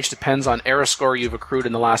current age depends on era score you've accrued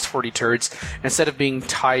in the last 40 turns, instead of being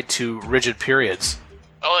tied to rigid periods.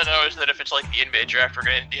 All I know is that if it's like the NBA draft, we're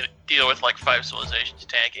going to deal with like 5 civilizations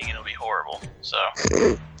tanking, and it'll be horrible. So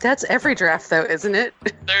That's every draft, though, isn't it?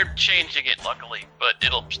 they're changing it, luckily, but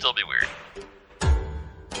it'll still be weird.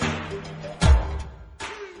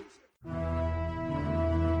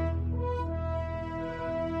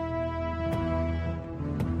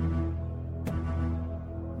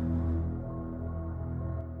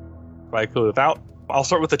 Right, cool. I'll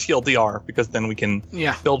start with the TLDR, because then we can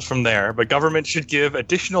build from there. But government should give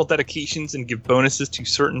additional dedications and give bonuses to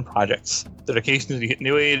certain projects. Dedications, you hit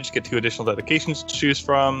New Age, get 2 additional dedications to choose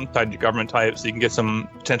from, tied to government type, so you can get some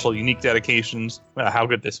potential unique dedications. How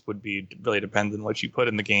good this would be really depends on what you put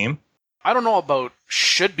in the game. I don't know about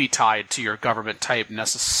should be tied to your government type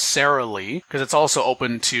necessarily, because it's also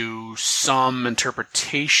open to some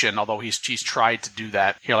interpretation, although he's tried to do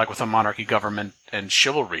that here, like with a monarchy government and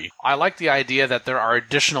chivalry. I like the idea that there are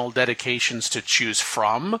additional dedications to choose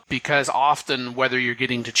from, because often whether you're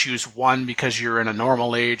getting to choose one because you're in a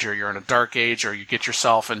normal age or you're in a dark age, or you get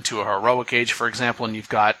yourself into a heroic age, for example, and you've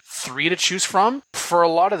got 3 to choose from, for a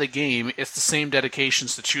lot of the game, it's the same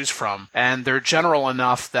dedications to choose from, and they're general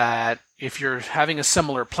enough that if you're having a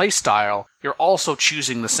similar play style, you're also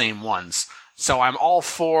choosing the same ones. So I'm all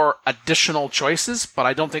for additional choices, but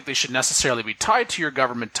I don't think they should necessarily be tied to your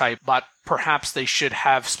government type, but perhaps they should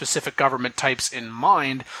have specific government types in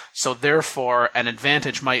mind, so therefore an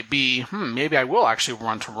advantage might be, maybe I will actually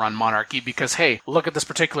want to run monarchy because, hey, look at this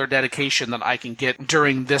particular dedication that I can get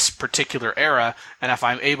during this particular era, and if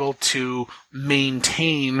I'm able to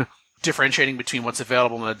maintain differentiating between what's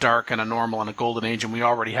available in a dark and a normal and a golden age, and we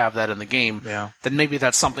already have that in the game, then maybe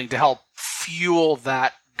that's something to help fuel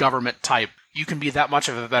that government type. You can be that much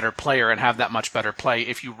of a better player and have that much better play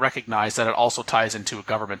if you recognize that it also ties into a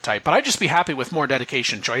government type. But I'd just be happy with more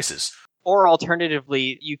dedication choices. Or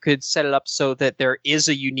alternatively, you could set it up so that there is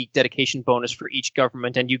a unique dedication bonus for each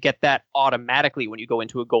government, and you get that automatically when you go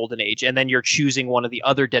into a golden age, and then you're choosing one of the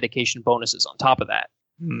other dedication bonuses on top of that.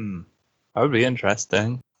 That would be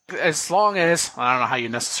interesting. As long as, I don't know how you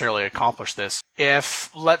necessarily accomplish this,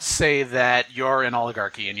 if, let's say that you're in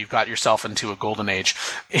oligarchy and you've got yourself into a golden age,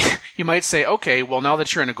 you might say, okay, well, now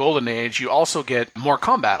that you're in a golden age, you also get more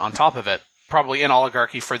combat on top of it, probably in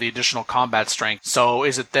oligarchy for the additional combat strength. So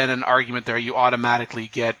is it then an argument there you automatically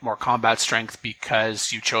get more combat strength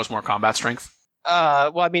because you chose more combat strength?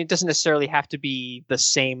 Well, I mean, it doesn't necessarily have to be the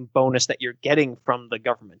same bonus that you're getting from the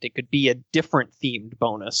government. It could be a different themed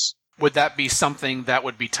bonus. Would that be something that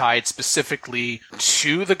would be tied specifically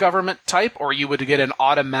to the government type, or you would get an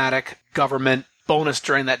automatic government bonus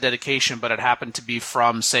during that dedication, but it happened to be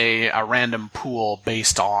from, say, a random pool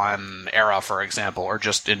based on era, for example, or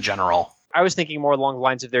just in general. I was thinking more along the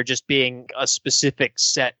lines of there just being a specific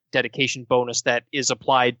set dedication bonus that is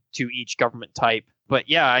applied to each government type. But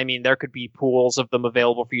yeah, I mean, there could be pools of them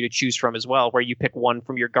available for you to choose from as well, where you pick one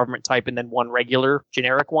from your government type and then one regular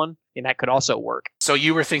generic one, and that could also work. So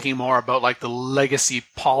you were thinking more about like the legacy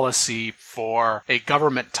policy for a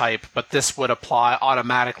government type, but this would apply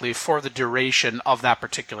automatically for the duration of that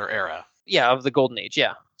particular era. Yeah, of the Golden Age,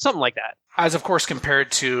 yeah. Something like that. As of course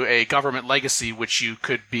compared to a government legacy, which you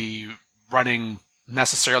could be running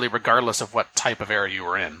necessarily regardless of what type of era you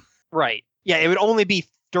were in. Right. Yeah, it would only be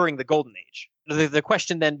during the Golden Age. The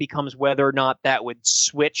question then becomes whether or not that would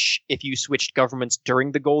switch if you switched governments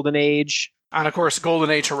during the Golden Age. And of course, Golden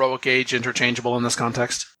Age, Heroic Age, interchangeable in this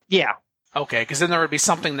context? Yeah. Okay, because then there would be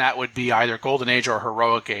something that would be either Golden Age or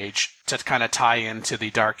Heroic Age to kind of tie into the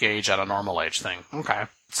Dark Age at a normal age thing. Okay.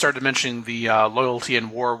 Started mentioning the loyalty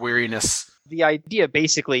and war weariness. The idea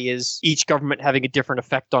basically is each government having a different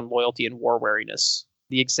effect on loyalty and war weariness.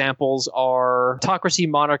 The examples are autocracy,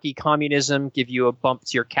 monarchy, communism give you a bump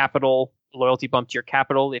to your capital, loyalty bump to your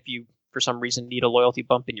capital if you, for some reason, need a loyalty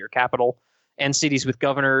bump in your capital. And cities with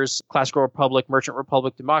governors, classical republic, merchant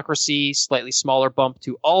republic, democracy, slightly smaller bump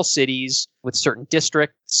to all cities with certain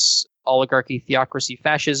districts. Oligarchy, theocracy,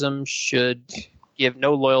 fascism should give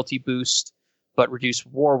no loyalty boost, but reduce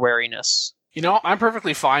war weariness. You know, I'm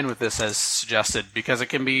perfectly fine with this as suggested because it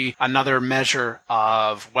can be another measure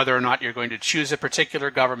of whether or not you're going to choose a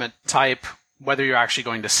particular government type, whether you're actually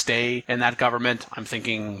going to stay in that government. I'm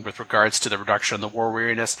thinking with regards to the reduction in the war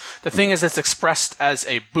weariness. The thing is, it's expressed as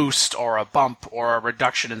a boost or a bump or a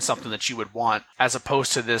reduction in something that you would want, as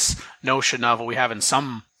opposed to this notion of what we have in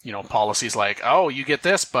some, policies like, oh, you get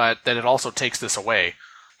this, but then it also takes this away.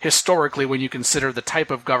 Historically, when you consider the type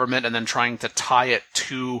of government and then trying to tie it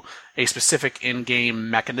to a specific in-game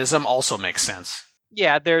mechanism also makes sense.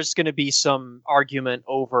 Yeah, there's going to be some argument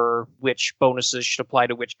over which bonuses should apply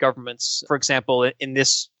to which governments. For example, in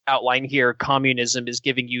this outline here, communism is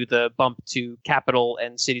giving you the bump to capital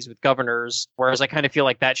and cities with governors, whereas I kind of feel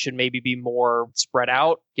like that should maybe be more spread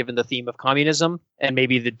out, given the theme of communism, and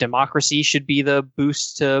maybe the democracy should be the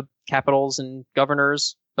boost to capitals and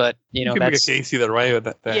governors. But, you can make a case either way with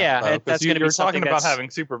that. Yeah, that's going to be something talking about having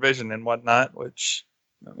supervision and whatnot, which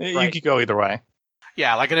Right. you could go either way.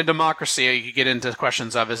 Yeah, like in a democracy, you could get into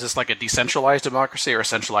questions of, is this like a decentralized democracy or a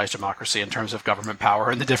centralized democracy in terms of government power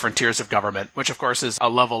and the different tiers of government, which of course is a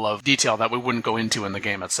level of detail that we wouldn't go into in the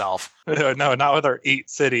game itself. No, not with our 8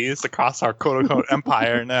 cities across our quote-unquote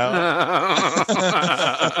empire, no.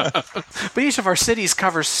 But each of our cities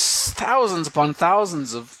covers thousands upon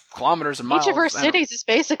thousands of kilometers and miles. Each of our cities is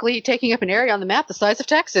basically taking up an area on the map the size of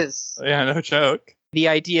Texas. Yeah, no joke. The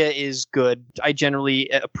idea is good. I generally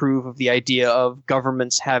approve of the idea of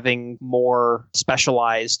governments having more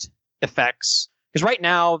specialized effects. Because right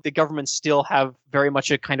now, the governments still have very much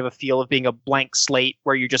a kind of a feel of being a blank slate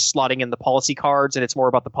where you're just slotting in the policy cards and it's more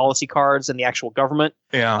about the policy cards than the actual government.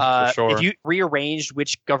 Yeah, for sure. If you rearranged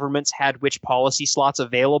which governments had which policy slots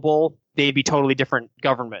available, they'd be totally different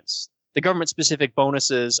governments. The government-specific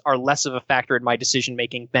bonuses are less of a factor in my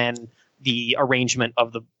decision-making than the arrangement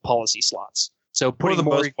of the policy slots. So for the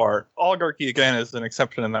most part, oligarchy again is an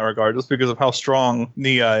exception in that regard, just because of how strong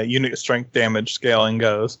the unit strength damage scaling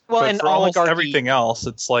goes. Well, but and for almost oligarchy, everything else,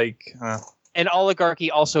 it's like. And oligarchy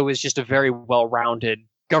also is just a very well-rounded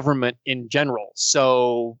government in general,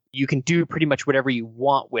 so you can do pretty much whatever you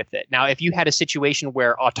want with it. Now, if you had a situation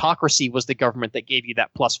where autocracy was the government that gave you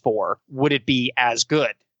that +4, would it be as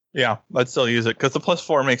good? Yeah, I'd still use it because the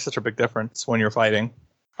 +4 makes such a big difference when you're fighting.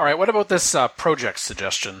 All right, what about this project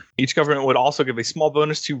suggestion? Each government would also give a small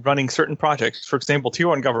bonus to running certain projects. For example, Tier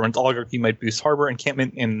 1 governments, oligarchy might boost harbor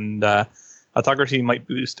encampment, and autocracy might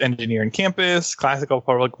boost engineer and campus. Classical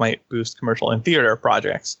republic might boost commercial and theater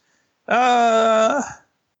projects.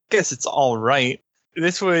 Guess it's all right.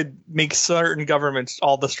 This would make certain governments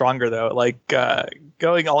all the stronger, though. Like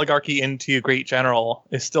going oligarchy into Great General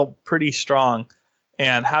is still pretty strong.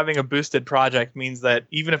 And having a boosted project means that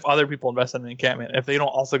even if other people invest in an encampment, if they don't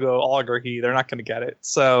also go oligarchy, they're not going to get it.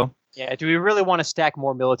 So, yeah, do we really want to stack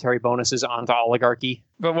more military bonuses onto oligarchy?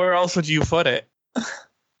 But where else would you put it? I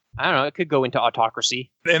don't know. It could go into autocracy.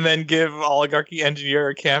 And then give oligarchy engineer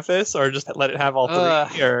a campus, or just let it have all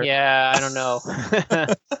three? Yeah, I don't know.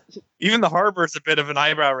 Even the harbor is a bit of an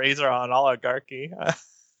eyebrow raiser on oligarchy.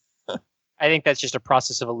 I think that's just a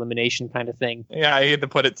process of elimination kind of thing. Yeah, I had to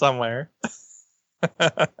put it somewhere.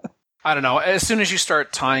 I don't know. As soon as you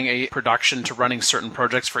start tying a production to running certain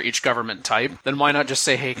projects for each government type, then why not just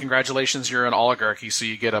say, hey, congratulations, you're an oligarchy, so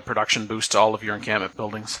you get a production boost to all of your encampment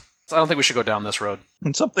buildings. So I don't think we should go down this road.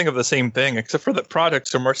 And something of the same thing, except for that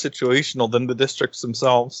projects are more situational than the districts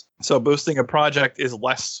themselves. So boosting a project is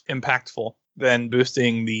less impactful than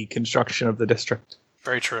boosting the construction of the district.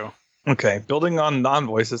 Very true. Okay, building on the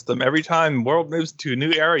envoy system. Every time world moves to a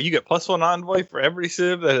new era, you get +1 envoy for every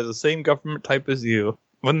civ that has the same government type as you.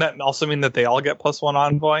 Wouldn't that also mean that they all get +1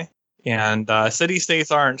 envoy? And city-states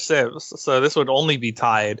aren't civs, so this would only be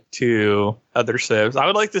tied to other civs. I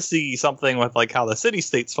would like to see something with like how the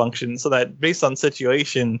city-states function, so that based on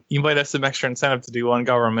situation, you might have some extra incentive to do one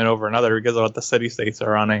government over another because of what the city-states are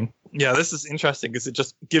running. Yeah, this is interesting because it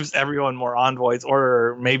just gives everyone more envoys,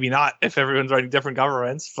 or maybe not if everyone's running different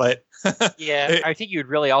governments, but... Yeah, I think you'd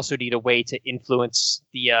really also need a way to influence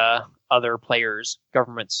the other players'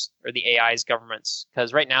 governments, or the AI's governments,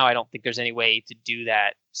 because right now I don't think there's any way to do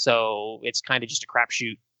that. So it's kind of just a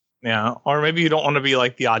crapshoot. Yeah, or maybe you don't want to be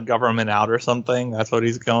like the odd government out or something. That's what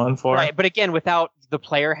he's going for. Right, but again, without the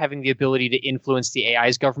player having the ability to influence the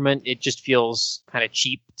AI's government, it just feels kind of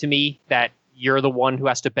cheap to me that you're the one who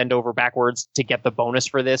has to bend over backwards to get the bonus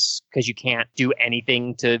for this because you can't do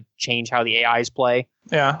anything to change how the AIs play.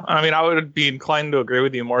 Yeah, I mean, I would be inclined to agree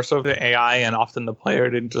with you more so if the AI and often the player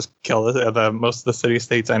didn't just kill the most of the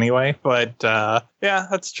city-states anyway. But yeah,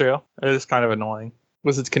 that's true. It is kind of annoying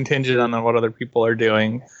because it's contingent on what other people are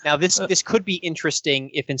doing. Now, this could be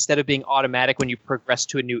interesting if instead of being automatic when you progress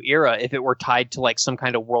to a new era, if it were tied to like some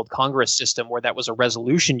kind of World Congress system where that was a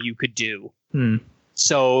resolution you could do.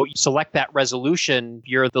 So you select that resolution,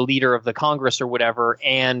 you're the leader of the Congress or whatever,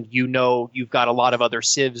 and you know you've got a lot of other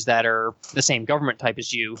civs that are the same government type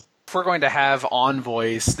as you. If we're going to have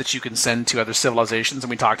envoys that you can send to other civilizations, and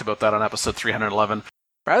we talked about that on episode 311,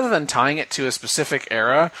 rather than tying it to a specific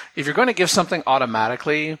era, if you're going to give something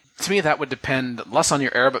automatically, to me that would depend less on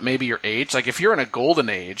your era, but maybe your age. Like if you're in a golden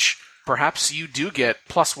age, perhaps you do get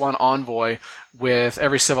 +1 envoy with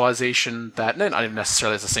every civilization that not even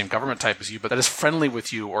necessarily has the same government type as you, but that is friendly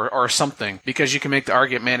with you or something. Because you can make the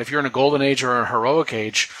argument, man, if you're in a golden age or a heroic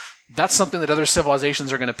age, that's something that other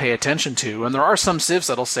civilizations are going to pay attention to. And there are some civs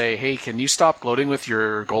that'll say, hey, can you stop gloating with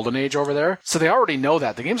your golden age over there? So they already know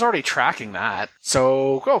that. The game's already tracking that.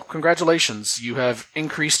 So, congratulations. You have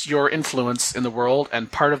increased your influence in the world,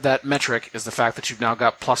 and part of that metric is the fact that you've now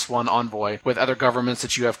got +1 envoy with other governments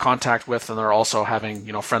that you have contact with, and they're also having,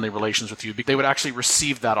 friendly relations with you. They would actually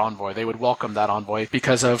receive that envoy. They would welcome that envoy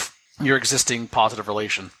because of your existing positive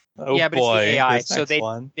relation. Oh, yeah, but boy, it's the AI, this so next they'd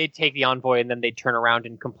one. take the envoy and then they'd turn around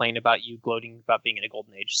and complain about you gloating about being in a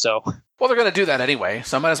golden age. So, well, they're going to do that anyway,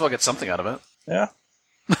 so I might as well get something out of it. Yeah.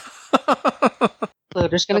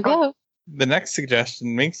 Loader's going to gloat. The next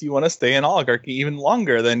suggestion makes you want to stay in oligarchy even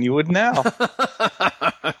longer than you would now.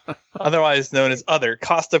 Otherwise known as other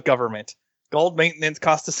cost of government. Gold maintenance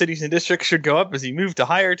cost to cities and districts should go up as you move to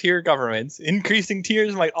higher tier governments. Increasing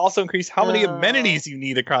tiers might also increase how many amenities you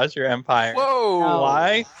need across your empire. Whoa!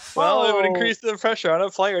 Why? Well, it would increase the pressure on a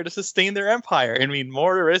player to sustain their empire and mean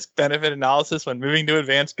more risk-benefit analysis when moving to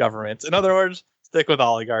advanced governments. In other words, stick with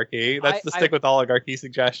oligarchy. That's the stick with oligarchy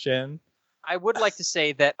suggestion. I would like to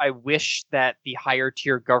say that I wish that the higher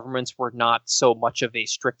tier governments were not so much of a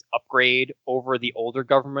strict upgrade over the older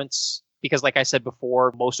governments. Because like I said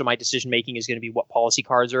before, most of my decision making is going to be what policy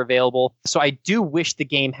cards are available. So I do wish the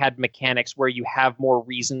game had mechanics where you have more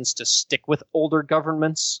reasons to stick with older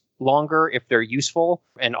governments longer if they're useful.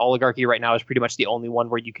 And oligarchy right now is pretty much the only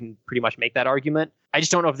one where you can pretty much make that argument. I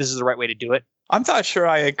just don't know if this is the right way to do it. I'm not sure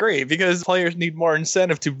I agree, because players need more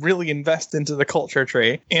incentive to really invest into the culture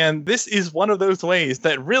tree. And this is one of those ways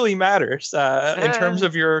that really matters in terms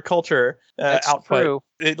of your culture output. True.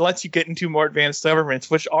 It lets you get into more advanced governments,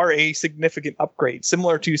 which are a significant upgrade.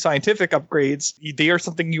 Similar to scientific upgrades, they are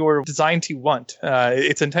something you are designed to want.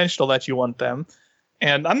 It's intentional that you want them.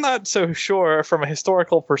 And I'm not so sure from a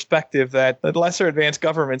historical perspective that the lesser advanced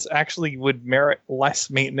governments actually would merit less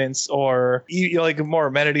maintenance or like more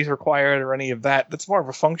amenities required or any of that. That's more of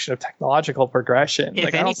a function of technological progression. If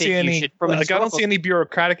like, I don't see any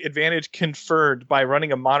bureaucratic advantage conferred by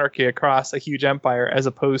running a monarchy across a huge empire as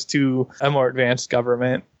opposed to a more advanced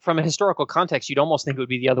government. From a historical context, you'd almost think it would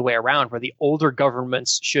be the other way around, where the older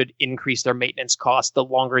governments should increase their maintenance costs the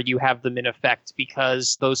longer you have them in effect,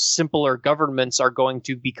 because those simpler governments are going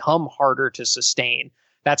to become harder to sustain.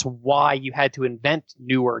 That's why you had to invent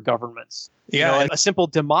newer governments. Yeah, A simple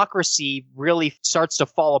democracy really starts to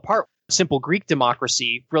fall apart. Simple Greek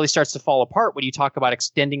democracy really starts to fall apart when you talk about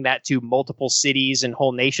extending that to multiple cities and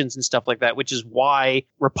whole nations and stuff like that, which is why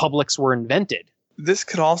republics were invented. This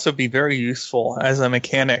could also be very useful as a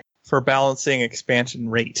mechanic for balancing expansion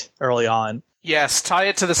rate early on. Yes, tie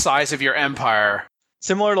it to the size of your empire.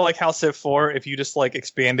 Similar to like how Civ 4, if you just like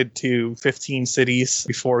expanded to 15 cities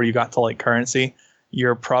before you got to like currency,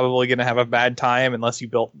 you're probably going to have a bad time unless you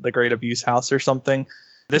built the Great Abuse House or something.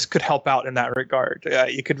 This could help out in that regard.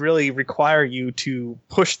 It could really require you to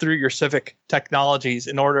push through your civic technologies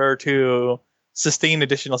in order to sustain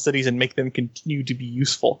additional cities and make them continue to be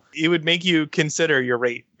useful. It would make you consider your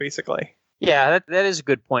rate, basically. Yeah, that is a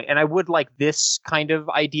good point. And I would like this kind of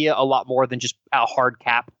idea a lot more than just a hard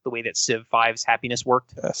cap, the way that Civ 5's happiness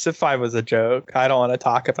worked. Civ 5 was a joke. I don't want to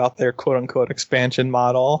talk about their quote-unquote expansion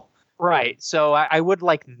model. Right. So I would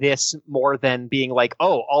like this more than being like,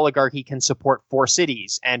 oh, oligarchy can support 4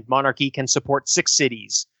 cities and monarchy can support 6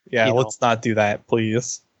 cities. Yeah, let's not do that,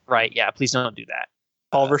 please. Right. Yeah, please don't do that.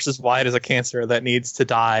 Tall versus wide is a cancer that needs to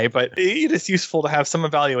die, but it is useful to have some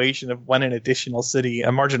evaluation of when an additional city,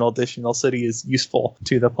 a marginal additional city, is useful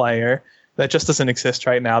to the player. That just doesn't exist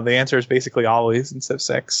right now. The answer is basically always in Civ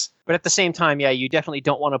 6. But at the same time, yeah, you definitely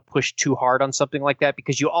don't want to push too hard on something like that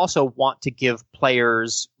because you also want to give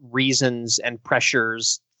players reasons and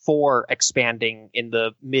pressures for expanding in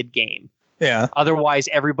the mid-game. Yeah. Otherwise,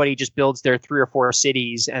 everybody just builds their 3 or 4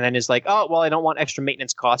 cities and then is like, oh, well, I don't want extra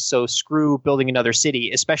maintenance costs, so screw building another city,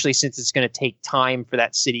 especially since it's going to take time for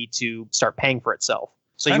that city to start paying for itself.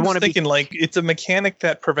 So I'm thinking like it's a mechanic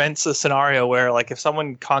that prevents a scenario where like if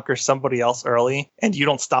someone conquers somebody else early and you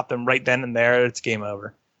don't stop them right then and there, it's game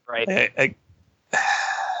over. Right.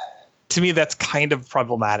 To me, that's kind of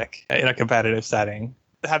problematic in a competitive setting.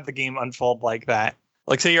 To have the game unfold like that.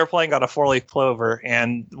 Like, say you're playing on a 4-leaf clover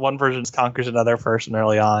and one person conquers another person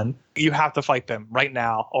early on. You have to fight them right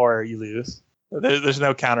now or you lose. There's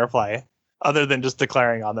no counterplay other than just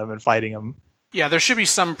declaring on them and fighting them. Yeah, there should be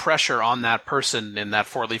some pressure on that person in that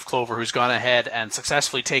 4-leaf clover who's gone ahead and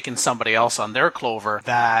successfully taken somebody else on their clover,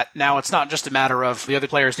 that now it's not just a matter of the other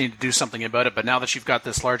players need to do something about it, but now that you've got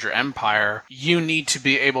this larger empire, you need to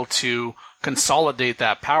be able to consolidate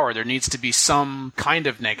that power. There needs to be some kind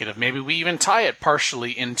of negative. Maybe we even tie it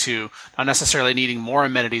partially into not necessarily needing more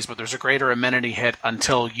amenities, but there's a greater amenity hit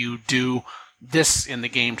until you do this in the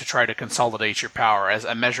game to try to consolidate your power. As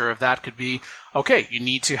a measure of that could be, okay, you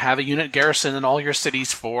need to have a unit garrison in all your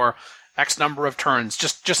cities for X number of turns.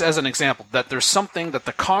 Just as an example, that there's something that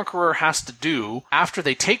the conqueror has to do after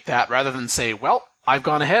they take that, rather than say, well, I've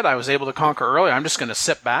gone ahead, I was able to conquer early, I'm just going to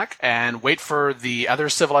sit back and wait for the other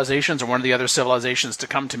civilizations or one of the other civilizations to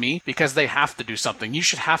come to me because they have to do something. You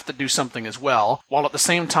should have to do something as well, while at the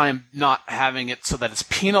same time not having it so that it's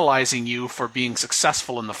penalizing you for being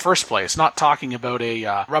successful in the first place. Not talking about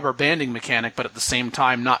a rubber banding mechanic, but at the same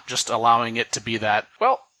time not just allowing it to be that,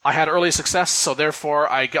 well, I had early success, so therefore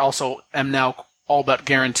I also am now all but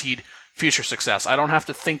guaranteed future success. I don't have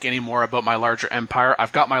to think anymore about my larger empire.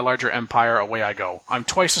 I've got my larger empire, away I go. I'm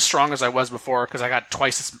twice as strong as I was before because I got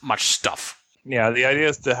twice as much stuff. Yeah, the idea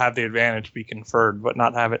is to have the advantage be conferred, but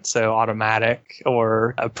not have it so automatic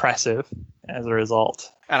or oppressive as a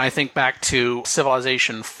result. And I think back to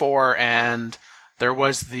Civilization 4, and there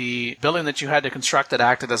was the building that you had to construct that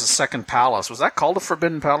acted as a second palace. Was that called a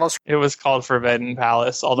Forbidden Palace? It was called Forbidden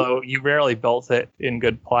Palace, although you rarely built it in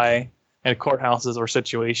good play. And courthouses were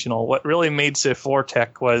situational. What really made Civ 4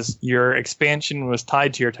 tech was your expansion was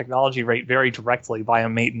tied to your technology rate very directly via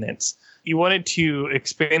maintenance. You wanted to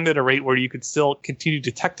expand at a rate where you could still continue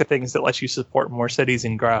to tech the things that let you support more cities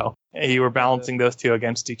and grow. And you were balancing those two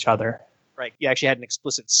against each other. Right. You actually had an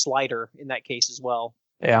explicit slider in that case as well.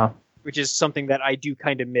 Yeah. Which is something that I do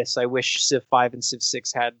kind of miss. I wish Civ 5 and Civ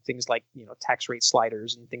 6 had things like, tax rate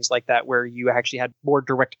sliders and things like that, where you actually had more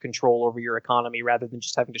direct control over your economy rather than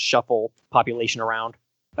just having to shuffle population around.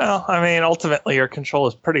 Well, I mean, ultimately, your control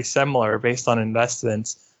is pretty similar based on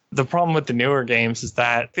investments. The problem with the newer games is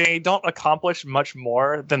that they don't accomplish much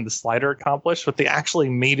more than the slider accomplished, but they actually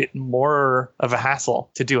made it more of a hassle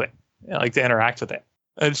to do it, to interact with it.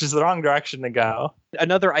 It's just the wrong direction to go.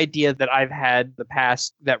 Another idea that I've had in the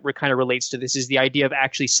past that kind of relates to this is the idea of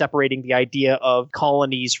actually separating the idea of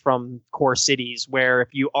colonies from core cities, where if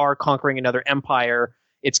you are conquering another empire,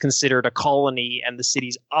 it's considered a colony and the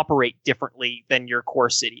cities operate differently than your core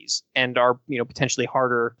cities and are, potentially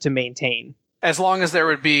harder to maintain. As long as there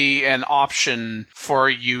would be an option for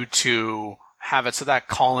you to have it so that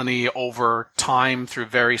colony over time through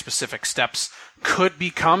very specific steps could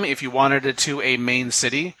become, if you wanted it to, a main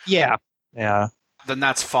city. Yeah. Then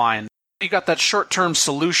that's fine. You got that short-term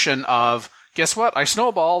solution of, guess what? I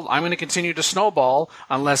snowballed. I'm going to continue to snowball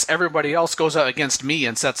unless everybody else goes out against me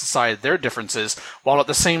and sets aside their differences, while at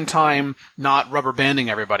the same time not rubber banding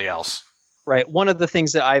everybody else. Right. One of the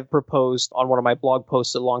things that I've proposed on one of my blog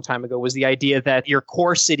posts a long time ago was the idea that your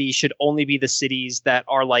core city should only be the cities that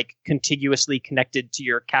are like contiguously connected to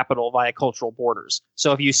your capital via cultural borders.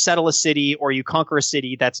 So if you settle a city or you conquer a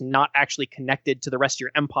city that's not actually connected to the rest of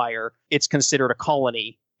your empire, it's considered a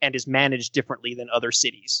colony and is managed differently than other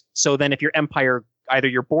cities. So then if your empire, either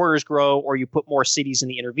your borders grow or you put more cities in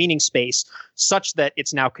the intervening space such that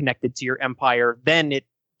it's now connected to your empire, then it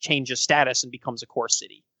changes status and becomes a core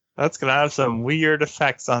city. That's going to have some weird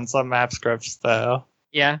effects on some map scripts, though.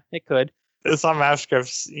 Yeah, it could. Some map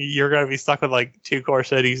scripts, you're going to be stuck with like 2 core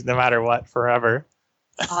cities no matter what forever.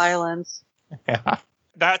 Islands. Yeah.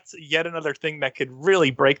 That's yet another thing that could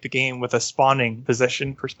really break the game with a spawning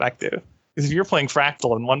position perspective. Because if you're playing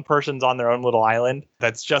Fractal and one person's on their own little island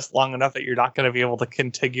that's just long enough that you're not going to be able to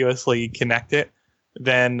contiguously connect it,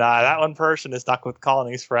 then that one person is stuck with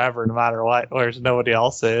colonies forever no matter what, whereas nobody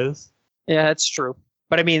else is. Yeah, that's true.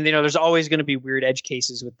 But I mean, there's always going to be weird edge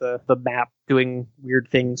cases with the map doing weird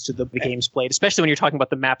things to the games played, especially when you're talking about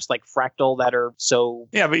the maps like Fractal that are so...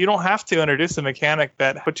 Yeah, but you don't have to introduce a mechanic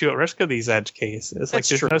that puts you at risk of these edge cases. Like,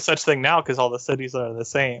 there's no such thing now because all the cities are the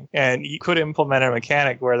same. And you could implement a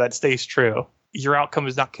mechanic where that stays true. Your outcome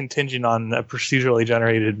is not contingent on a procedurally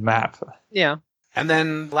generated map. Yeah. And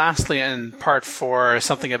then lastly, in part 4,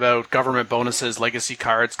 something about government bonuses, legacy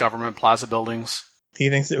cards, government plaza buildings. He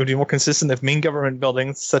thinks it would be more consistent if main government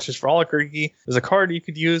buildings, such as for Oligarchy, was a card you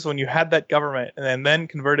could use when you had that government and then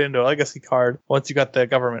convert it into a legacy card once you got the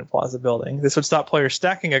government plaza building. This would stop players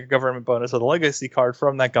stacking a government bonus with a legacy card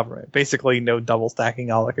from that government. Basically, no double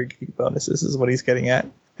stacking Oligarchy bonuses is what he's getting at.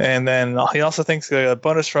 And then he also thinks a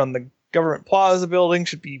bonus from the government plaza building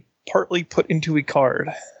should be partly put into a card.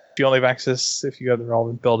 You only have access if you have the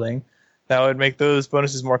relevant building. That would make those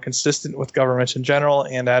bonuses more consistent with governments in general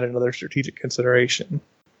and add another strategic consideration.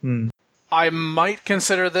 I might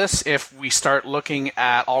consider this if we start looking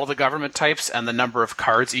at all of the government types and the number of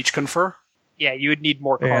cards each confer. Yeah, you would need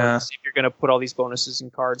more cards if you're going to put all these bonuses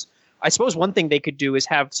in cards. I suppose one thing they could do is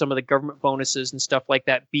have some of the government bonuses and stuff like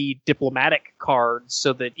that be diplomatic cards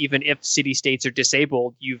so that even if city-states are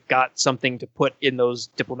disabled, you've got something to put in those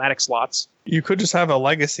diplomatic slots. You could just have a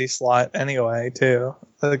legacy slot anyway, too.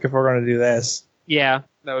 I think if we're going to do this. Yeah,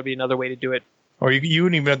 that would be another way to do it. Or you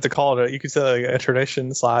wouldn't even have to call it you could say like a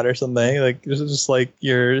tradition slot or something. Like, just like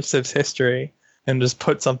your Civ's history and just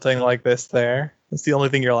put something like this there. It's the only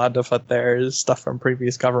thing you're allowed to put there is stuff from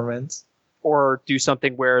previous governments. Or do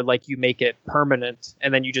something where like you make it permanent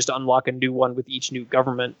and then you just unlock a new one with each new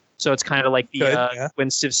government. So it's kind of like when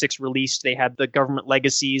Civ 6 released, they had the government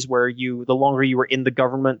legacies where the longer you were in the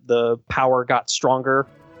government, the power got stronger.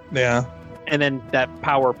 Yeah. And then that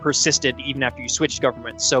power persisted even after you switched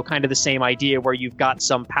governments. So kind of the same idea where you've got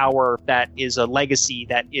some power that is a legacy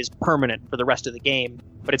that is permanent for the rest of the game,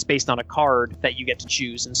 but it's based on a card that you get to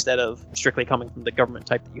choose instead of strictly coming from the government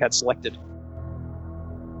type that you had selected.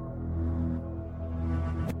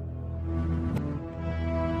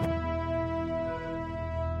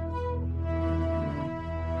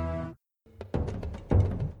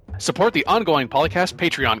 Support the ongoing PolyCast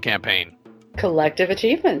Patreon campaign. Collective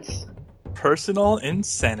achievements. Personal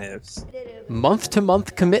incentives.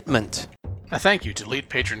 Month-to-month commitment. A thank you to lead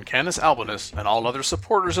patron Candace Albinus and all other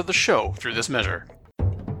supporters of the show through this measure.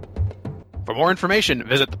 For more information,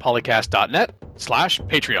 visit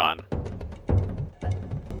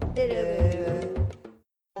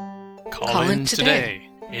thepolycast.net/Patreon. Call in today.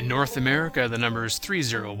 In North America, the number is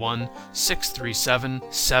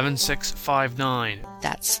 301-637-7659.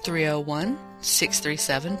 That's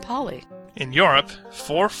 301-637-POLY. In Europe,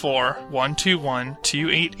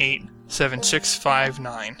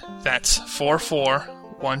 44-121-288-7659. That's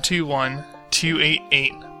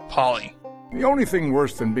 44-121-288-POLY. The only thing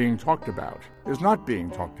worse than being talked about is not being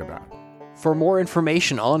talked about. For more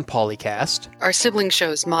information on PolyCast, Our sibling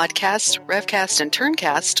shows Modcast, Revcast, and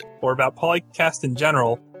Turncast, Or about PolyCast in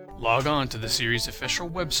general, log on to the series' official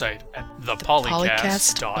website at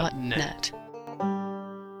thepolycast.net.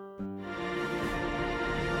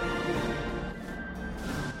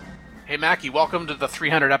 Hey Mackie, welcome to the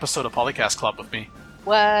 300 episode of PolyCast Club with me.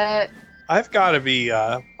 What? I've got to be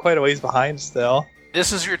quite a ways behind still.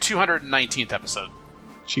 This is your 219th episode.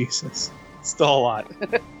 Jesus. Still a lot.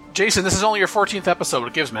 Jason, this is only your 14th episode.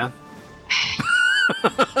 What gives, man?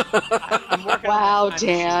 Wow,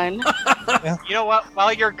 Dan. You know what?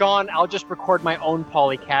 While you're gone, I'll just record my own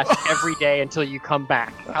PolyCast every day until you come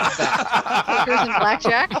back. How's that? Hookers and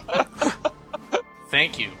blackjack?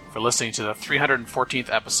 Thank you for listening to the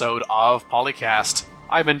 314th episode of PolyCast.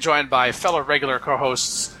 I've been joined by fellow regular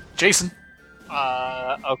co-hosts Jason.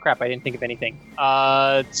 Oh crap, I didn't think of anything.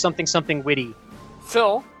 Something witty.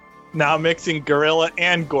 Phil. Now mixing guerrilla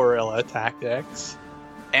and gorilla tactics.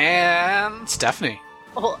 And Stephanie.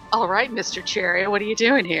 Well, all right, Mr. Cherry, what are you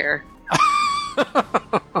doing here?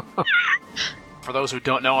 For those who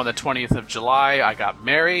don't know, on the 20th of July, I got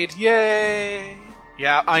married. Yay!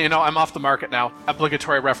 Yeah, I'm off the market now.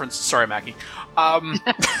 Obligatory reference. Sorry, Mackie.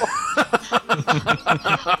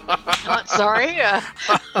 Sorry.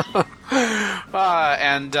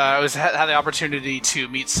 And I had the opportunity to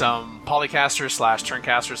meet some polycasters /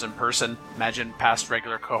 turncasters in person. Imagine past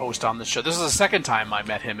regular co-host on the show. This is the second time I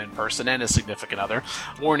met him in person and his significant other.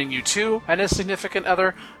 Warning You 2 and his significant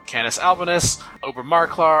other. Canis Albinus, Ober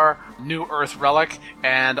Marklar, New Earth Relic,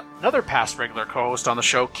 and another past regular co-host on the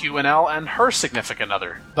show, QNL, and her significant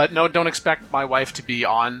other. But no, don't expect my wife to be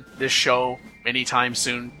on this show anytime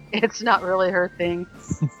soon. It's not really her thing.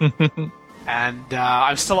 And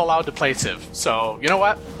I'm still allowed to play Civ, so you know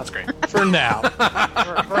what? That's great. For now.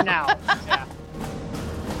 For now. Yeah.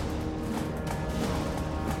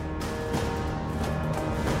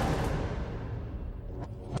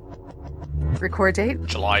 Record date?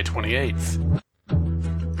 July 28th,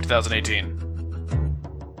 2018.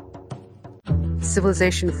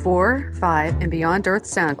 Civilization 4, 5, and Beyond Earth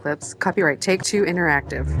sound clips. Copyright Take-Two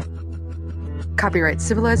Interactive. Copyright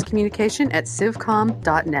Civilized Communication at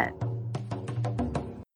civcom.net.